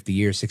last 50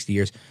 years, 60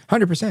 years,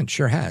 100%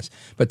 sure has.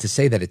 But to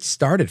say that it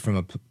started from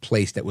a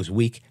place that was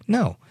weak,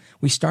 no.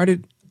 We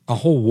started a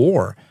whole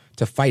war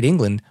to fight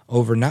England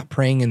over not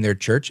praying in their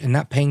church and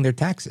not paying their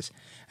taxes.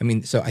 I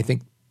mean, so I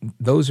think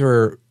those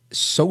are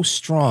so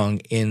strong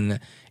in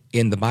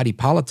the body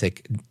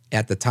politic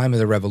at the time of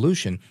the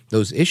revolution,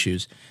 those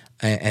issues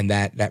and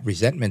that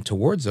resentment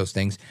towards those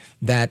things,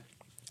 that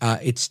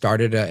it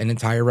started an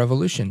entire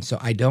revolution. So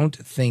I don't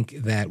think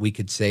that we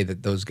could say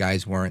that those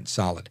guys weren't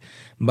solid.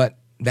 But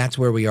that's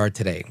where we are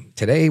today.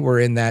 Today we're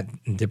in that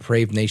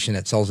depraved nation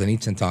that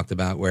Solzhenitsyn talked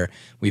about, where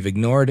we've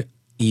ignored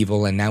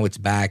evil and now it's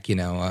back,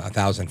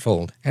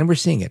 1,000-fold. And we're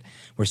seeing it.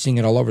 We're seeing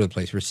it all over the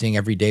place. We're seeing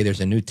every day there's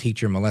a new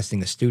teacher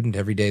molesting a student.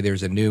 Every day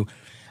there's a new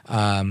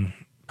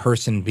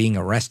person being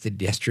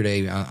arrested.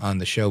 Yesterday on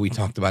the show, we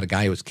talked about a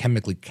guy who was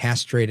chemically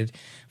castrated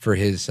for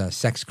his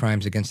sex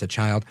crimes against a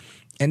child.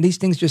 And these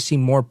things just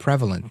seem more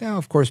prevalent. Now,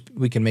 of course,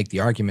 we can make the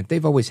argument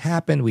they've always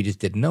happened. We just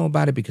didn't know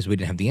about it because we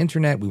didn't have the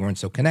internet. We weren't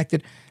so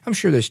connected. I'm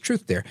sure there's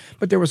truth there.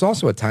 But there was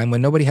also a time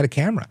when nobody had a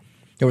camera.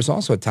 There was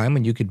also a time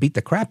when you could beat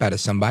the crap out of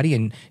somebody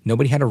and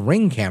nobody had a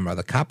Ring camera.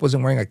 The cop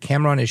wasn't wearing a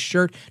camera on his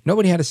shirt.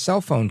 Nobody had a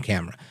cell phone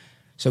camera.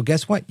 So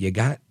guess what? You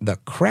got the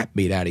crap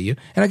beat out of you.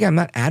 And again, I'm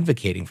not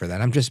advocating for that.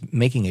 I'm just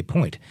making a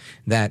point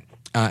that,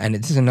 and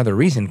this is another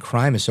reason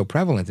crime is so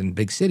prevalent in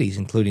big cities,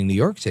 including New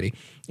York City,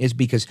 is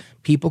because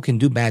people can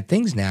do bad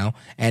things now,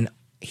 and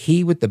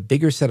he with the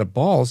bigger set of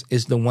balls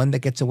is the one that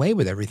gets away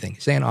with everything,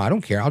 saying, I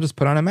don't care, I'll just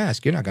put on a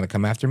mask. You're not going to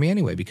come after me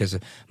anyway because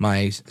of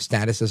my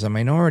status as a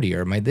minority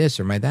or my this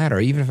or my that, or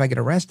even if I get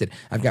arrested,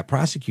 I've got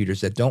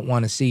prosecutors that don't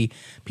want to see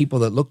people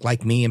that look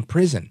like me in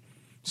prison.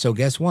 So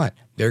guess what?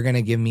 They're going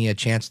to give me a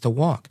chance to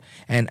walk.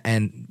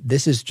 And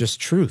this is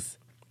just truth.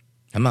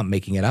 I'm not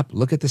making it up.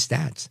 Look at the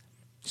stats.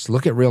 Just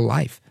look at real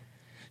life.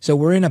 So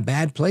we're in a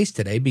bad place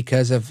today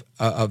because of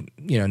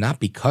not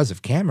because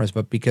of cameras,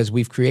 but because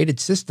we've created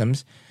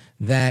systems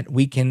that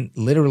we can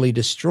literally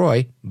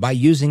destroy by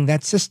using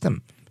that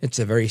system. It's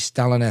a very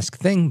Stalin-esque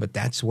thing, but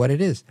that's what it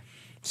is.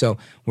 So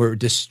we're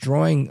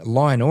destroying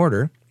law and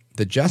order,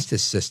 the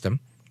justice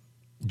system.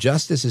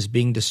 Justice is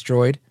being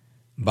destroyed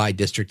by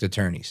district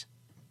attorneys.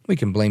 We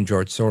can blame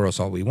George Soros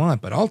all we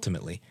want, but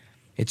ultimately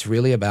it's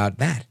really about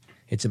that.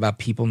 It's about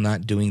people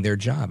not doing their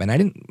job. And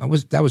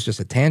that was just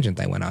a tangent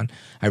I went on.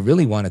 I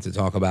really wanted to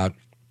talk about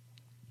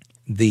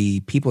the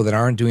people that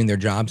aren't doing their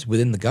jobs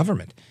within the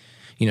government.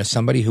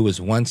 Somebody who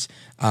was once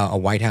a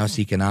White House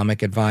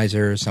economic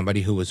advisor,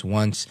 somebody who was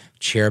once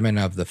chairman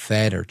of the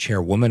Fed or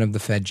chairwoman of the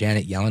Fed,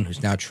 Janet Yellen,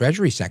 who's now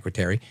Treasury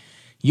Secretary.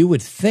 You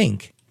would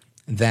think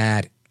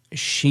that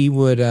she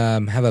would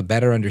have a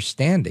better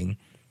understanding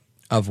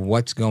of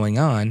what's going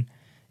on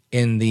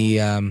in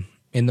the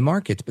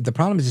markets. But the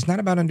problem is it's not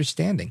about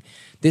understanding.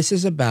 This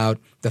is about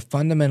the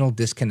fundamental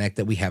disconnect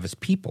that we have as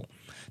people.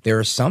 There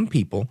are some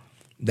people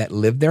that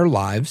live their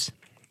lives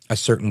a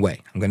certain way.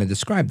 I'm going to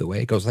describe the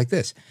way. It goes like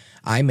this.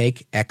 I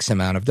make X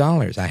amount of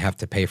dollars. I have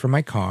to pay for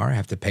my car. I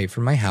have to pay for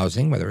my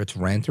housing, whether it's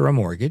rent or a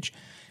mortgage.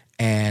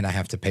 And I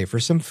have to pay for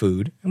some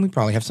food. And we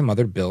probably have some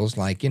other bills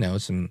like,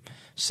 some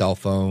cell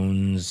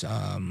phones,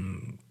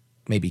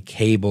 maybe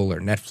cable or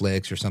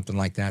Netflix or something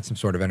like that, some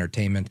sort of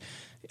entertainment,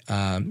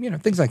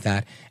 things like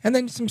that. And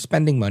then some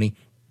spending money.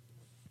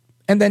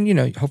 And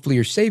then, hopefully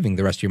you're saving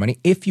the rest of your money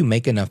if you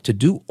make enough to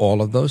do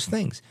all of those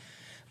things.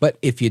 But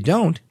if you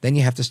don't, then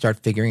you have to start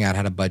figuring out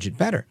how to budget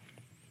better.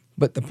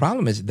 But the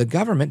problem is the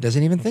government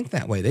doesn't even think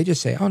that way. They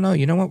just say, oh, no,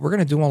 you know what? We're going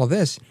to do all of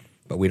this,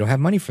 but we don't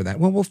have money for that.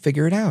 Well, we'll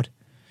figure it out.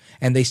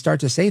 And they start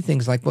to say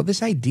things like, well,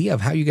 this idea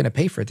of how you're going to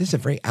pay for it, this is a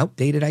very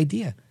outdated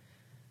idea.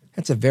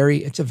 It's a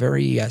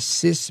very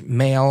cis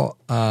male,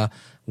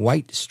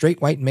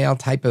 straight white male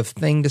type of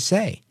thing to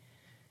say.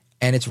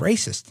 And it's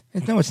racist.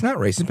 No, it's not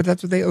racist, but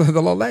that's what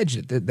they'll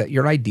allege, that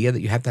your idea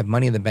that you have to have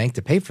money in the bank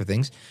to pay for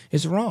things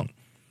is wrong.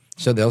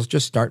 So they'll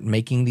just start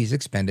making these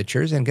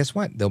expenditures, and guess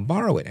what? They'll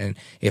borrow it. And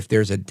if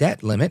there's a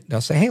debt limit,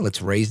 they'll say, hey,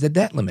 let's raise the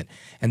debt limit.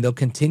 And they'll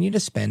continue to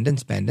spend and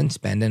spend and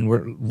spend, and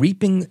we're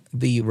reaping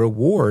the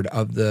reward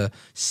of the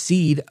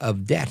seed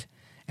of debt.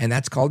 And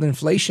that's called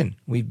inflation.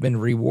 We've been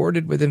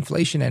rewarded with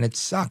inflation, and it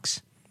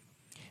sucks.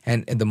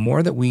 And the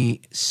more that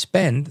we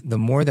spend, the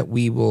more that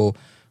we will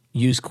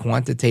use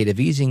quantitative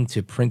easing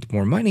to print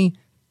more money.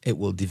 It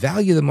will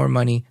devalue the more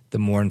money, the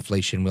more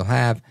inflation we'll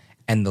have,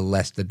 and the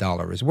less the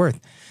dollar is worth.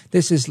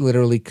 This is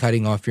literally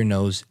cutting off your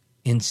nose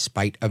in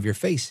spite of your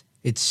face.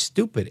 It's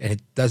stupid, and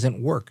it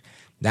doesn't work.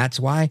 That's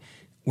why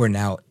we're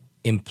now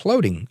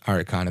imploding our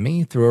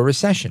economy through a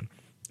recession.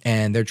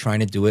 And they're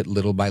trying to do it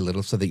little by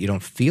little so that you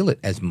don't feel it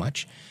as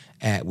much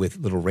with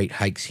little rate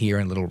hikes here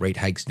and little rate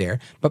hikes there.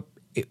 But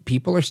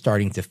people are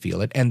starting to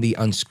feel it, and the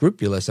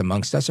unscrupulous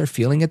amongst us are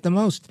feeling it the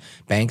most.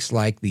 Banks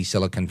like the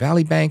Silicon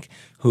Valley Bank,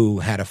 who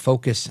had a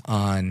focus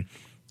on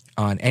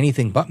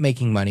anything but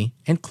making money,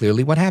 and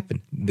clearly what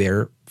happened?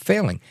 They're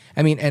failing.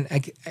 I mean,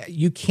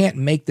 you can't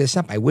make this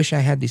up. I wish I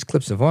had these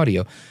clips of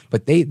audio,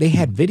 but they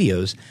had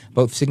videos,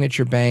 both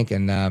Signature Bank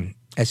and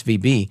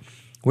SVB,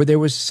 where there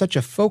was such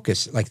a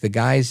focus, like the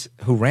guys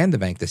who ran the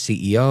bank, the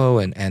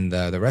CEO and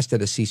the rest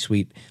of the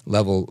C-suite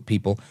level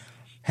people,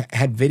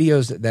 had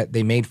videos that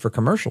they made for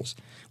commercials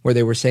where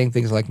they were saying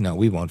things like, no,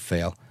 we won't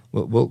fail.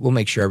 We'll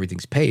make sure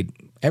everything's paid.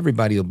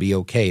 Everybody will be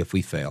okay if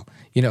we fail.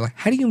 Like,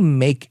 how do you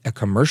make a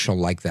commercial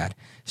like that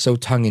so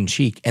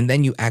tongue-in-cheek, and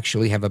then you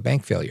actually have a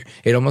bank failure?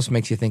 It almost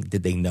makes you think,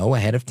 did they know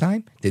ahead of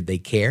time? Did they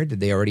care? Did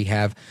they already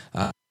have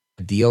a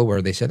deal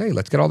where they said, hey,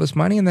 let's get all this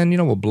money, and then,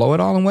 we'll blow it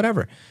all and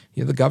whatever.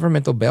 The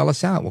government will bail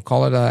us out. We'll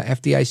call it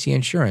FDIC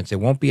insurance. It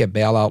won't be a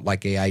bailout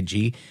like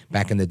AIG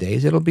back in the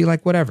days. It'll be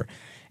like whatever.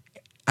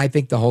 I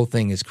think the whole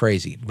thing is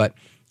crazy. But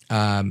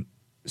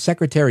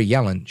Secretary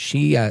Yellen,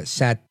 she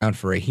sat down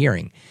for a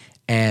hearing,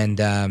 and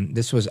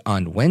this was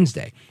on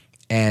Wednesday.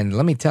 And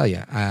let me tell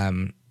you,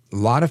 a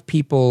lot of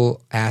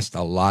people asked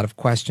a lot of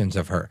questions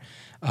of her.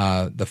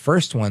 The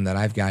first one that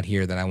I've got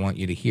here that I want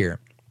you to hear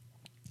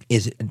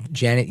is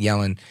Janet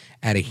Yellen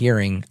at a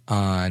hearing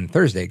on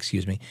Thursday,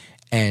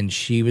 and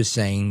she was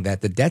saying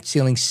that the debt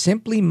ceiling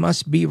simply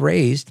must be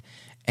raised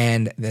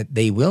and that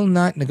they will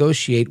not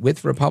negotiate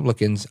with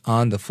Republicans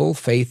on the full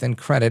faith and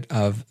credit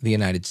of the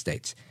United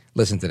States.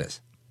 Listen to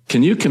this.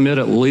 Can you commit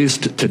at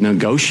least to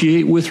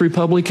negotiate with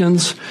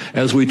Republicans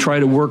as we try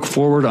to work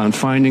forward on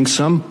finding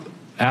some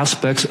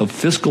aspects of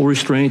fiscal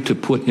restraint to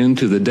put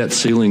into the debt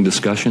ceiling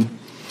discussion?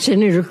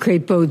 Senator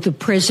Crapo, the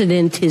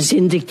president has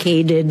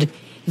indicated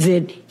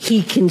that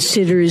he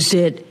considers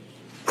it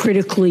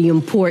critically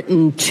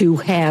important to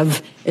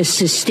have a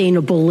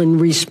sustainable and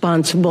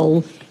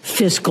responsible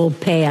fiscal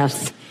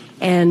path.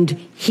 And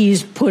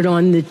he's put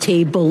on the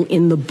table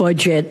in the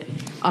budget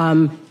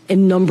a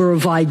number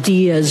of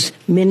ideas,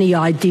 many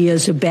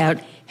ideas about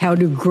how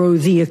to grow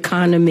the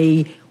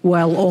economy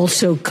while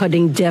also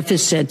cutting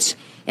deficits.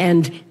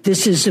 And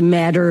this is a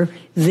matter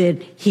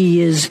that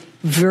he is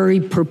very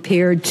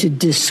prepared to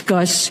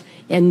discuss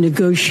and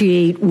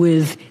negotiate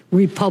with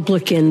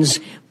Republicans.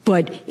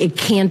 but it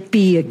can't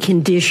be a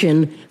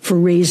condition for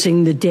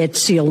raising the debt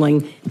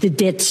ceiling. The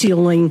debt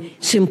ceiling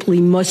simply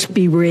must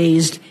be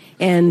raised,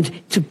 and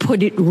to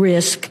put at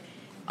risk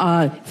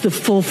the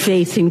full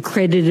faith and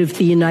credit of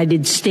the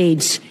United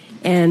States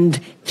and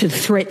to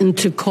threaten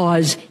to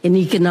cause an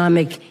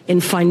economic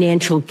and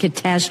financial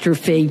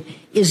catastrophe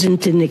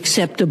isn't an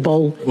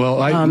acceptable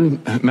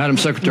Madam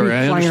Secretary,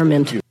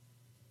 requirement.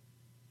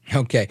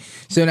 Okay.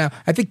 So now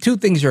I think two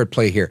things are at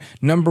play here.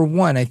 Number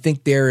one, I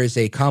think there is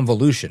a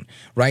convolution,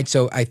 right?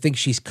 So I think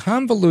she's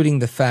convoluting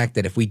the fact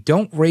that if we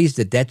don't raise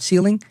the debt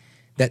ceiling,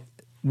 that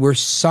we're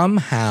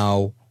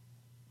somehow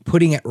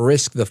putting at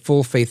risk the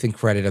full faith and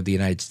credit of the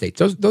United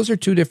States. Those are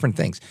two different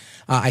things.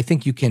 I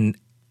think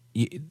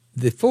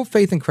the full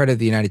faith and credit of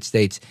the United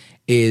States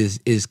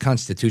is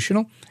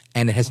constitutional,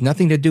 and it has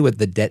nothing to do with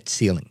the debt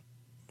ceiling,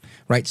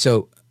 right?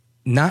 So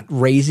not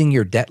raising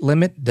your debt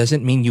limit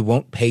doesn't mean you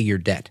won't pay your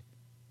debt.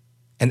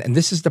 And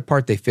this is the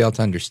part they fail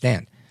to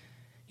understand.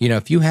 You know,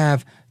 if you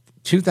have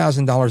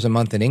 $2,000 a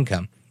month in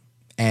income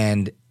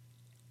and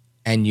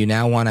you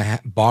now want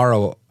to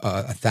borrow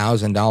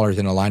 $1,000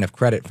 in a line of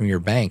credit from your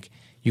bank,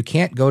 you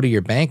can't go to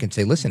your bank and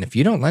say, listen, if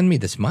you don't lend me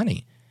this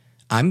money,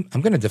 I'm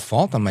going to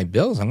default on my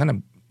bills. I'm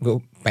going to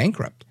go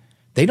bankrupt.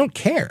 They don't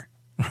care.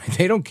 Right?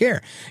 They don't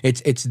care.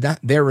 It's not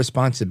their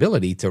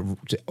responsibility to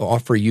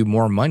offer you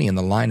more money in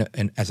the line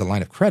as a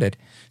line of credit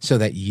so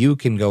that you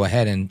can go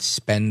ahead and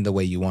spend the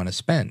way you want to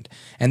spend.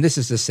 And this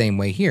is the same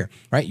way here,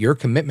 right? Your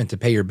commitment to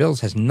pay your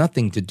bills has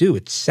nothing to do.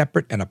 It's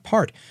separate and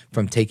apart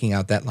from taking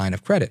out that line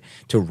of credit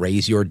to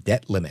raise your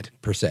debt limit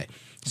per se.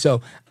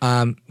 So,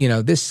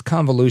 this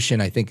convolution,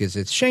 I think,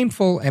 it's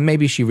shameful, and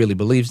maybe she really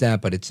believes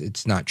that, but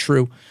it's not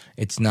true.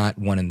 It's not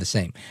one and the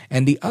same.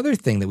 And the other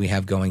thing that we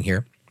have going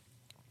here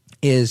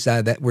is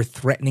that we're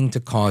threatening to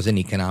cause an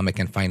economic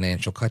and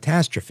financial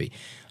catastrophe.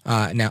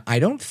 Now, I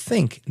don't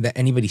think that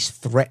anybody's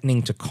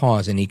threatening to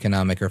cause an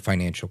economic or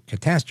financial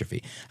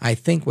catastrophe. I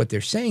think what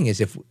they're saying is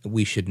if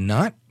we should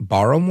not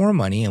borrow more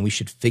money and we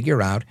should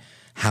figure out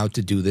how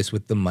to do this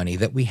with the money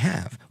that we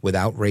have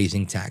without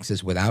raising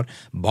taxes, without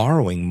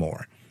borrowing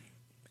more.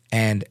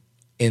 And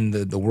in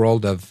the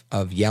world of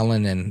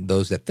Yellen and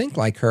those that think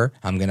like her,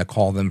 I'm going to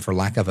call them, for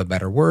lack of a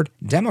better word,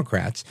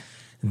 Democrats,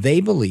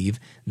 they believe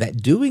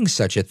that doing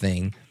such a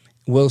thing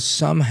will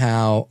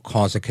somehow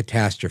cause a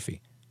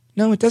catastrophe.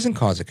 No, it doesn't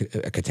cause a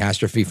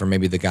catastrophe for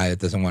maybe the guy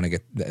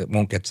that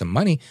won't get some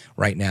money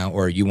right now,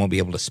 or you won't be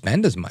able to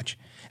spend as much.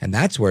 And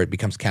that's where it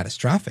becomes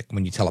catastrophic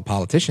when you tell a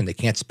politician they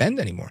can't spend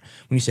anymore.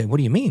 When you say, what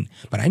do you mean?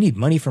 But I need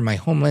money for my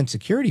Homeland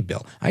Security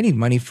bill. I need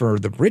money for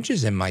the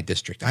bridges in my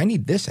district. I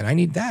need this and I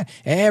need that.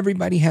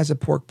 Everybody has a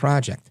pork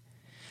project.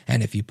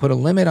 And if you put a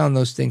limit on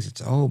those things,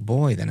 it's, oh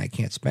boy, then I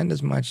can't spend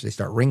as much. They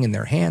start wringing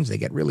their hands. They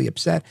get really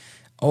upset.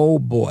 Oh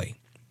boy,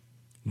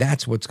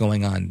 that's what's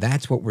going on.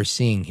 That's what we're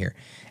seeing here.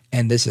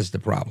 And this is the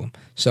problem.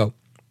 So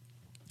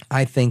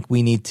I think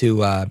we need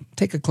to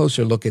take a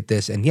closer look at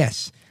this. And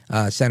yes,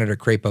 Senator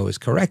Crapo is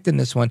correct in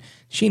this one.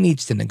 She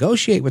needs to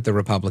negotiate with the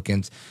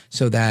Republicans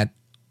so that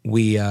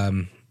we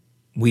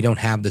don't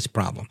have this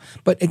problem.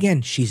 But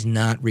again, she's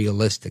not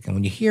realistic. And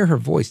when you hear her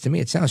voice, to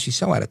me, it sounds she's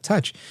so out of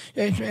touch.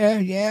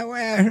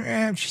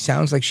 She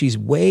sounds like she's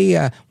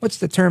way, what's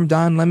the term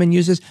Don Lemon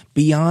uses?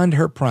 Beyond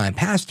her prime,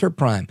 past her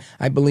prime.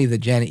 I believe that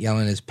Janet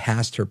Yellen is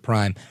past her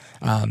prime.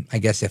 I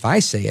guess if I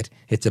say it,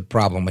 it's a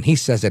problem. When he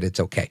says it,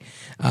 it's okay.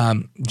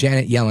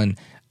 Janet Yellen,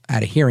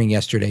 at a hearing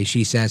yesterday,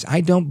 she says,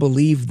 I don't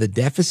believe the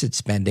deficit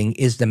spending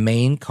is the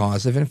main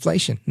cause of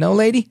inflation. No,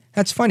 lady,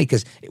 that's funny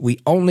because we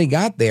only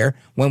got there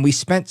when we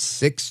spent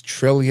 $6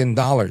 trillion.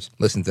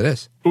 Listen to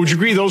this. Would you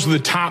agree those are the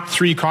top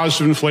three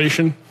causes of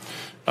inflation?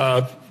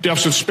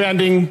 Deficit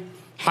spending,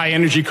 high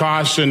energy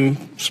costs, and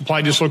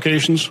supply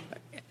dislocations?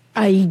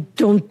 I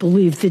don't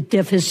believe that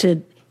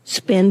deficit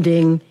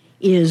spending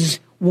is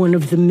one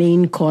of the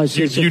main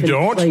causes of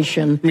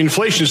inflation. I mean,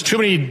 inflation is too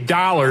many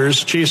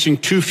dollars chasing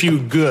too few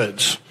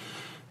goods.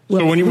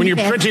 Well, so when you're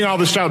printing all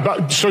this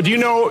out, so do you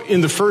know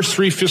in the first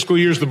 3 fiscal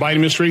years of the Biden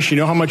administration,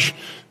 you know how much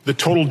the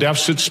total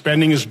deficit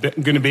spending is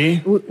going to be?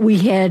 We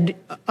had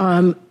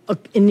an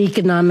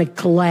economic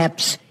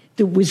collapse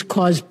that was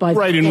caused by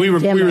right, and we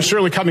were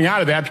certainly coming out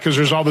of that because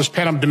there's all this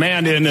pent-up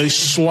demand and a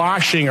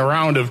sloshing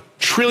around of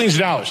trillions of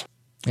dollars.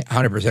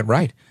 100%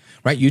 right.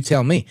 Right, you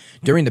tell me.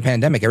 During the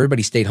pandemic,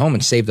 everybody stayed home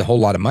and saved a whole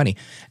lot of money.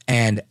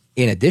 And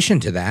in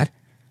addition to that,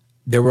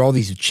 there were all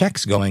these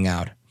checks going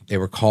out. They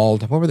were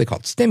called, what were they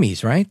called?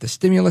 Stimmies, right? The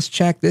stimulus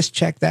check, this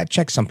check, that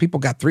check. Some people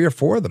got 3 or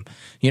 4 of them.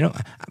 You know,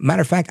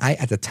 matter of fact,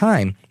 at the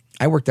time,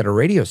 I worked at a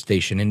radio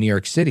station in New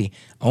York City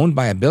owned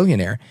by a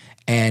billionaire.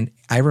 And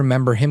I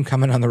remember him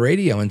coming on the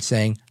radio and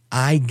saying,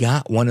 I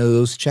got one of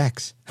those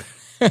checks.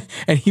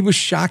 And he was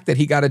shocked that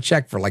he got a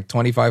check for like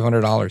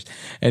 $2,500.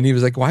 And he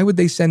was like, why would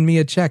they send me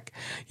a check?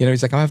 You know,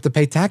 he's like, I'll have to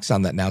pay tax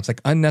on that now. It's like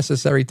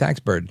unnecessary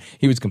tax burden.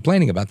 He was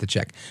complaining about the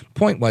check.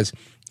 Point was,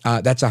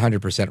 That's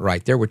 100%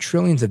 right. There were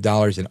trillions of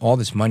dollars in all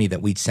this money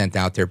that we'd sent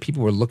out there.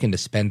 People were looking to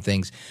spend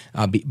things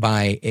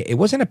it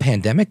wasn't a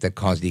pandemic that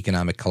caused the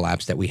economic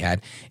collapse that we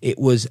had. It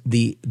was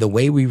the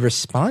way we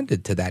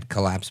responded to that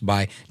collapse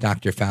by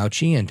Dr.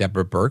 Fauci and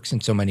Deborah Birx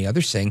and so many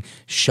others saying,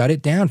 shut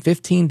it down,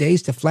 15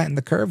 days to flatten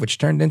the curve, which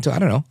turned into,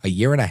 a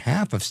year and a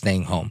half of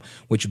staying home,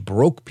 which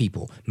broke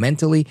people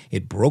mentally,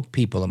 it broke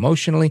people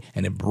emotionally,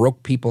 and it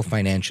broke people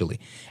financially.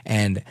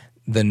 And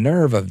the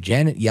nerve of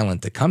Janet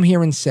Yellen to come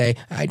here and say,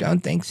 I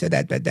don't think so,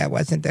 that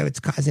wasn't, that it's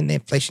causing the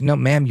inflation. No,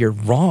 ma'am, you're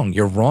wrong.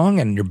 You're wrong,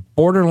 and you're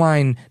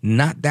borderline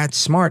not that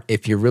smart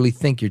if you really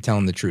think you're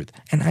telling the truth.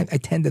 And I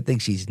tend to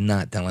think she's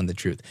not telling the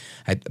truth.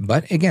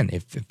 But again,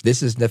 if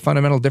this is the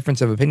fundamental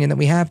difference of opinion that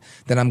we have,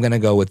 then I'm going to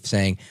go with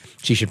saying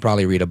she should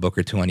probably read a book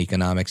or two on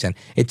economics. And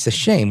it's a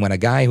shame when a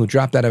guy who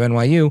dropped out of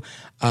NYU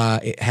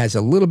has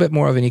a little bit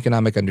more of an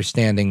economic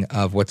understanding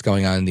of what's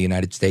going on in the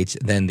United States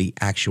than the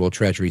actual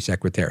Treasury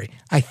Secretary.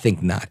 I think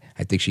not.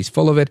 I think she's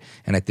full of it,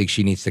 and I think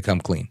she needs to come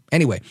clean.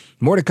 Anyway,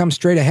 more to come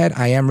straight ahead.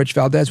 I am Rich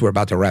Valdez. We're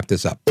about to wrap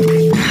this up.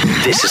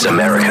 This is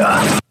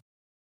America.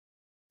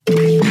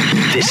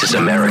 This is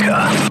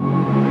America.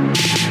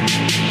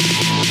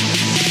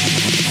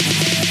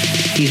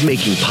 He's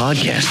making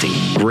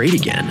podcasting great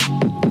again.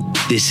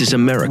 This is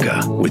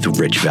America with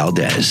Rich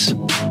Valdez.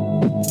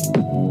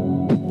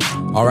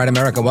 All right,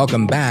 America,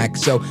 welcome back.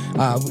 So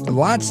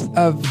lots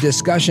of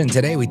discussion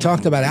today. We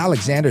talked about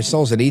Alexander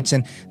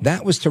Solzhenitsyn.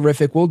 That was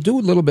terrific. We'll do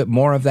a little bit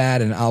more of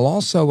that, and I'll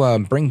also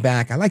bring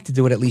back, I like to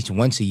do it at least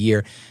once a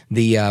year,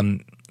 the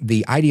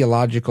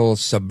ideological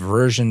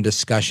subversion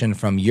discussion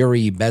from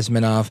Yuri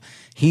Bezmenov.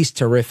 He's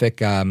terrific.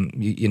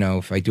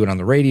 If I do it on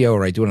the radio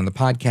or I do it on the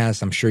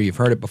podcast, I'm sure you've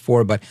heard it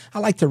before, but I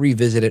like to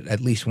revisit it at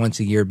least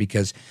once a year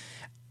because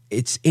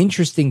it's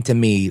interesting to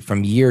me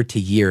from year to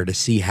year to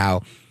see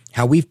how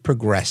we've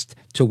progressed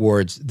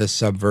towards the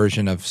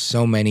subversion of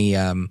so many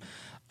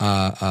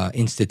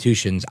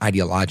institutions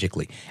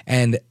ideologically.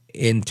 And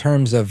in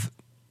terms of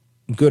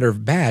good or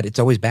bad, it's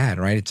always bad,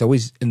 right? It's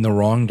always in the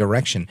wrong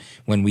direction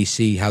when we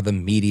see how the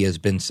media has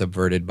been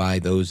subverted by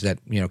those that,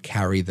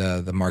 carry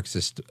the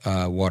Marxist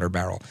water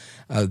barrel.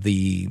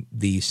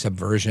 The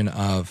subversion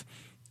of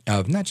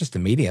not just the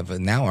media,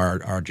 but now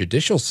our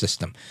judicial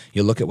system.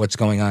 You look at what's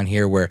going on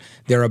here where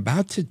they're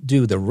about to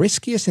do the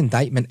riskiest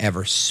indictment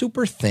ever,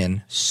 super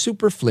thin,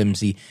 super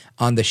flimsy,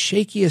 on the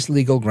shakiest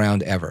legal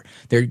ground ever.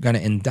 They're going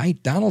to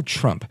indict Donald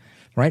Trump,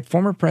 right,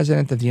 former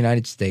president of the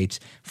United States,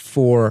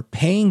 for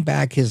paying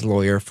back his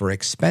lawyer for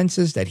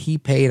expenses that he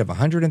paid of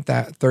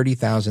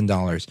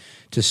 $130,000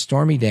 to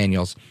Stormy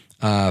Daniels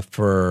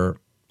for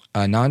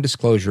a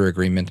non-disclosure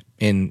agreement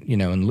in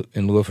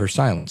lieu of her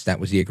silence. That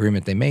was the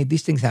agreement they made.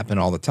 These things happen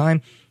all the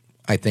time.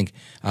 I think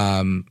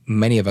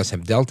many of us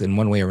have dealt in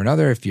one way or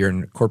another, if you're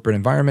in a corporate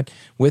environment,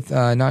 with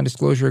a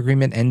non-disclosure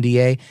agreement,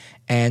 NDA,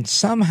 and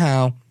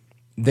somehow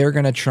they're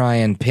going to try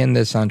and pin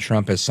this on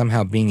Trump as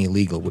somehow being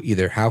illegal,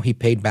 either how he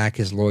paid back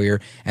his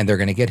lawyer, and they're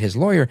going to get his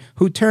lawyer,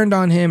 who turned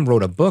on him,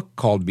 wrote a book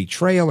called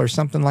Betrayal or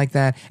something like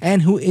that,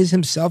 and who is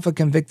himself a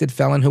convicted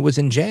felon who was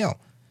in jail.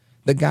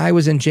 The guy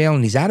was in jail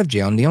and he's out of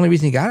jail. And the only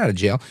reason he got out of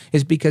jail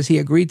is because he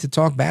agreed to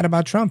talk bad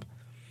about Trump.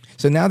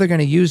 So now they're going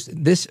to use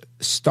this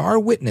star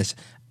witness,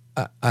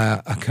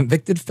 a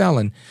convicted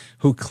felon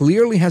who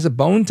clearly has a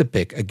bone to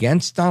pick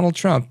against Donald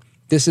Trump.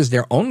 This is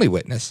their only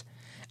witness.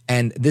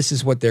 And this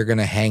is what they're going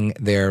to hang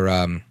their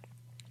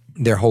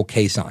whole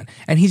case on.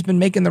 And he's been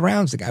making the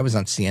rounds. The guy was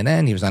on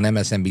CNN. He was on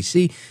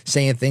MSNBC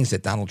saying things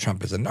that Donald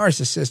Trump is a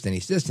narcissist and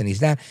he's this and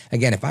he's that.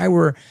 Again, if I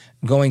were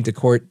going to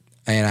court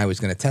and I was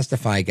going to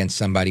testify against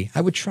somebody,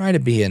 I would try to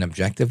be an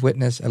objective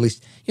witness. At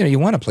least, you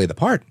want to play the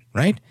part,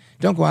 right?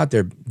 Don't go out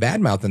there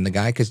bad-mouthing the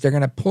guy because they're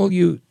going to pull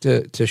you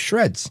to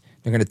shreds.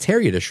 They're going to tear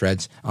you to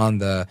shreds on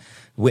the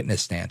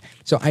witness stand.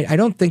 So I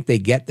don't think they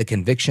get the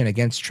conviction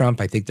against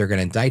Trump. I think they're going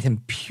to indict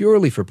him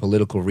purely for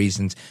political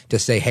reasons to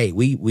say, hey,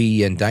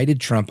 we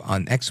indicted Trump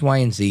on X, Y,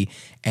 and Z,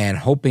 and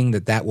hoping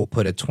that will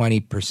put a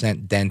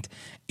 20% dent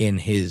in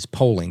his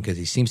polling, because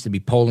he seems to be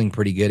polling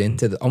pretty good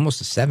into almost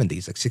the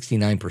 70s, like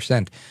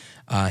 69%.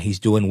 He's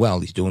doing well.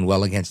 He's doing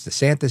well against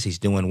DeSantis. He's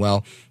doing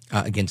well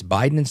against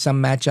Biden in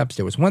some matchups.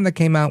 There was one that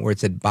came out where it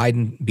said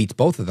Biden beats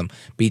both of them,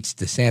 beats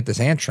DeSantis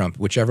and Trump,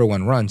 whichever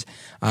one runs.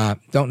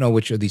 Don't know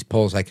which of these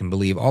polls I can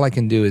believe. All I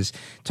can do is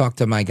talk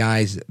to my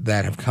guys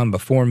that have come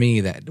before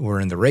me that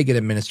were in the Reagan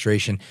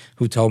administration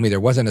who told me there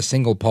wasn't a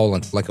single poll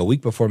until like a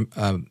week before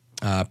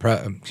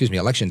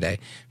election day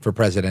for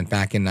president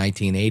back in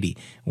 1980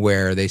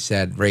 where they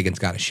said Reagan's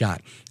got a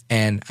shot.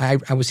 And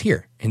I was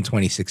here in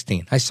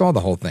 2016. I saw the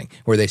whole thing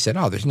where they said,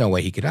 there's no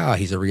way he could,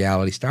 he's a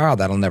reality star.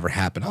 That'll never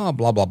happen.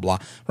 Blah, blah, blah.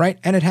 Right?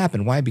 And it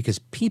happened. Why? Because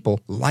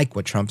people like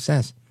what Trump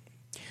says.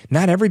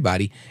 Not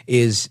everybody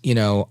is,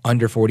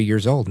 under 40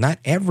 years old. Not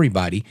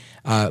everybody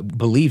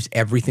believes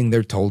everything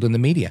they're told in the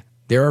media.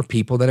 there are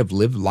people that have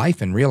lived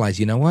life and realized,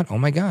 you know what? Oh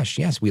my gosh,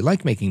 yes, we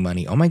like making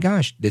money. Oh my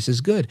gosh, this is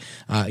good.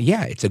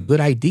 Yeah, it's a good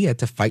idea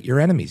to fight your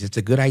enemies. It's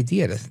a good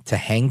idea to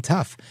hang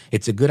tough.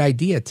 It's a good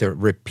idea to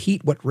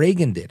repeat what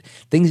Reagan did,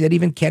 things that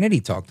even Kennedy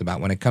talked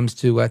about when it comes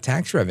to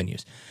tax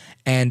revenues.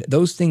 And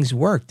those things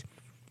worked,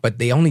 but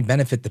they only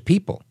benefit the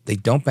people. They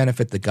don't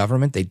benefit the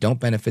government. They don't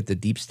benefit the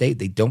deep state.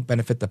 They don't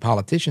benefit the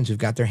politicians who've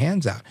got their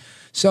hands out.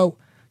 So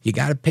you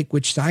got to pick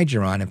which side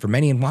you're on. And for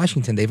many in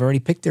Washington, they've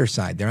already picked their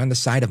side. They're on the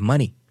side of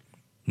money,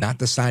 not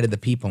the side of the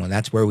people. And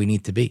that's where we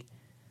need to be.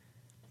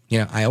 You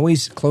know, I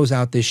always close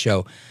out this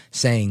show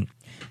saying,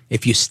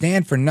 if you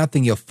stand for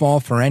nothing, you'll fall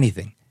for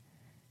anything.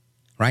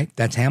 Right?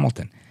 That's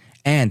Hamilton.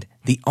 And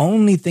the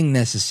only thing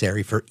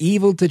necessary for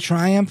evil to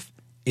triumph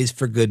is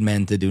for good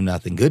men to do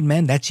nothing. Good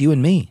men, that's you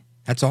and me.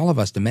 That's all of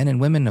us, the men and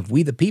women of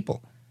we the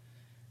people.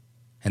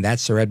 And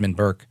that's Sir Edmund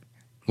Burke,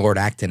 Lord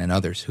Acton, and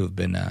others who have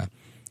been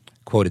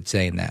quoted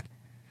saying that.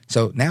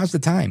 So now's the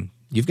time.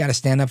 You've got to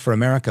stand up for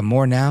America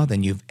more now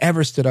than you've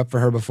ever stood up for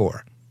her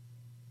before.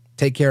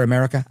 Take care,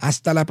 America.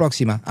 Hasta la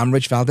próxima. I'm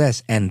Rich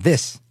Valdez, and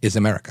this is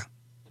America.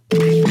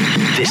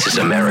 This is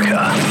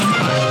America.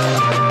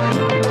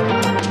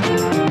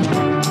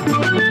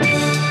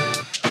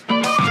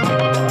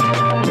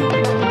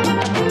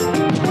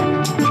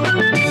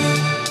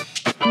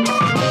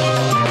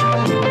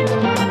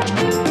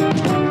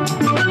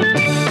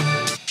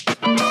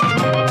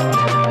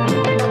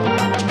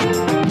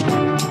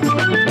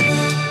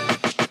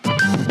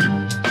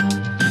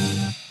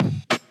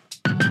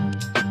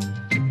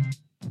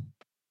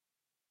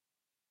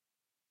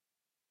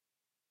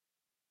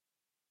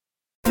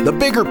 The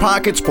Bigger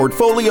Pockets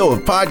portfolio of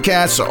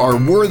podcasts are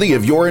worthy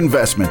of your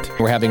investment.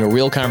 We're having a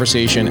real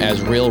conversation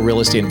as real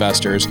estate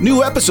investors.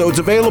 New episodes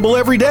available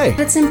every day.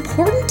 It's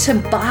important to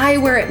buy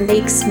where it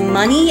makes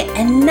money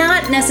and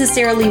not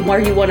necessarily where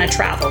you want to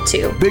travel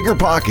to. Bigger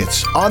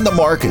Pockets, On the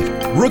Market,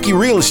 Rookie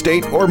Real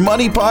Estate, or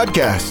Money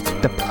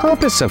Podcast. The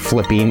purpose of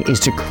flipping is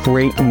to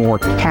create more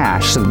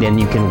cash so then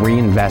you can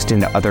reinvest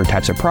into other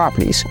types of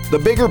properties. The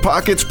Bigger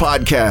Pockets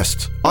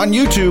Podcast on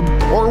YouTube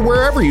or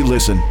wherever you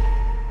listen.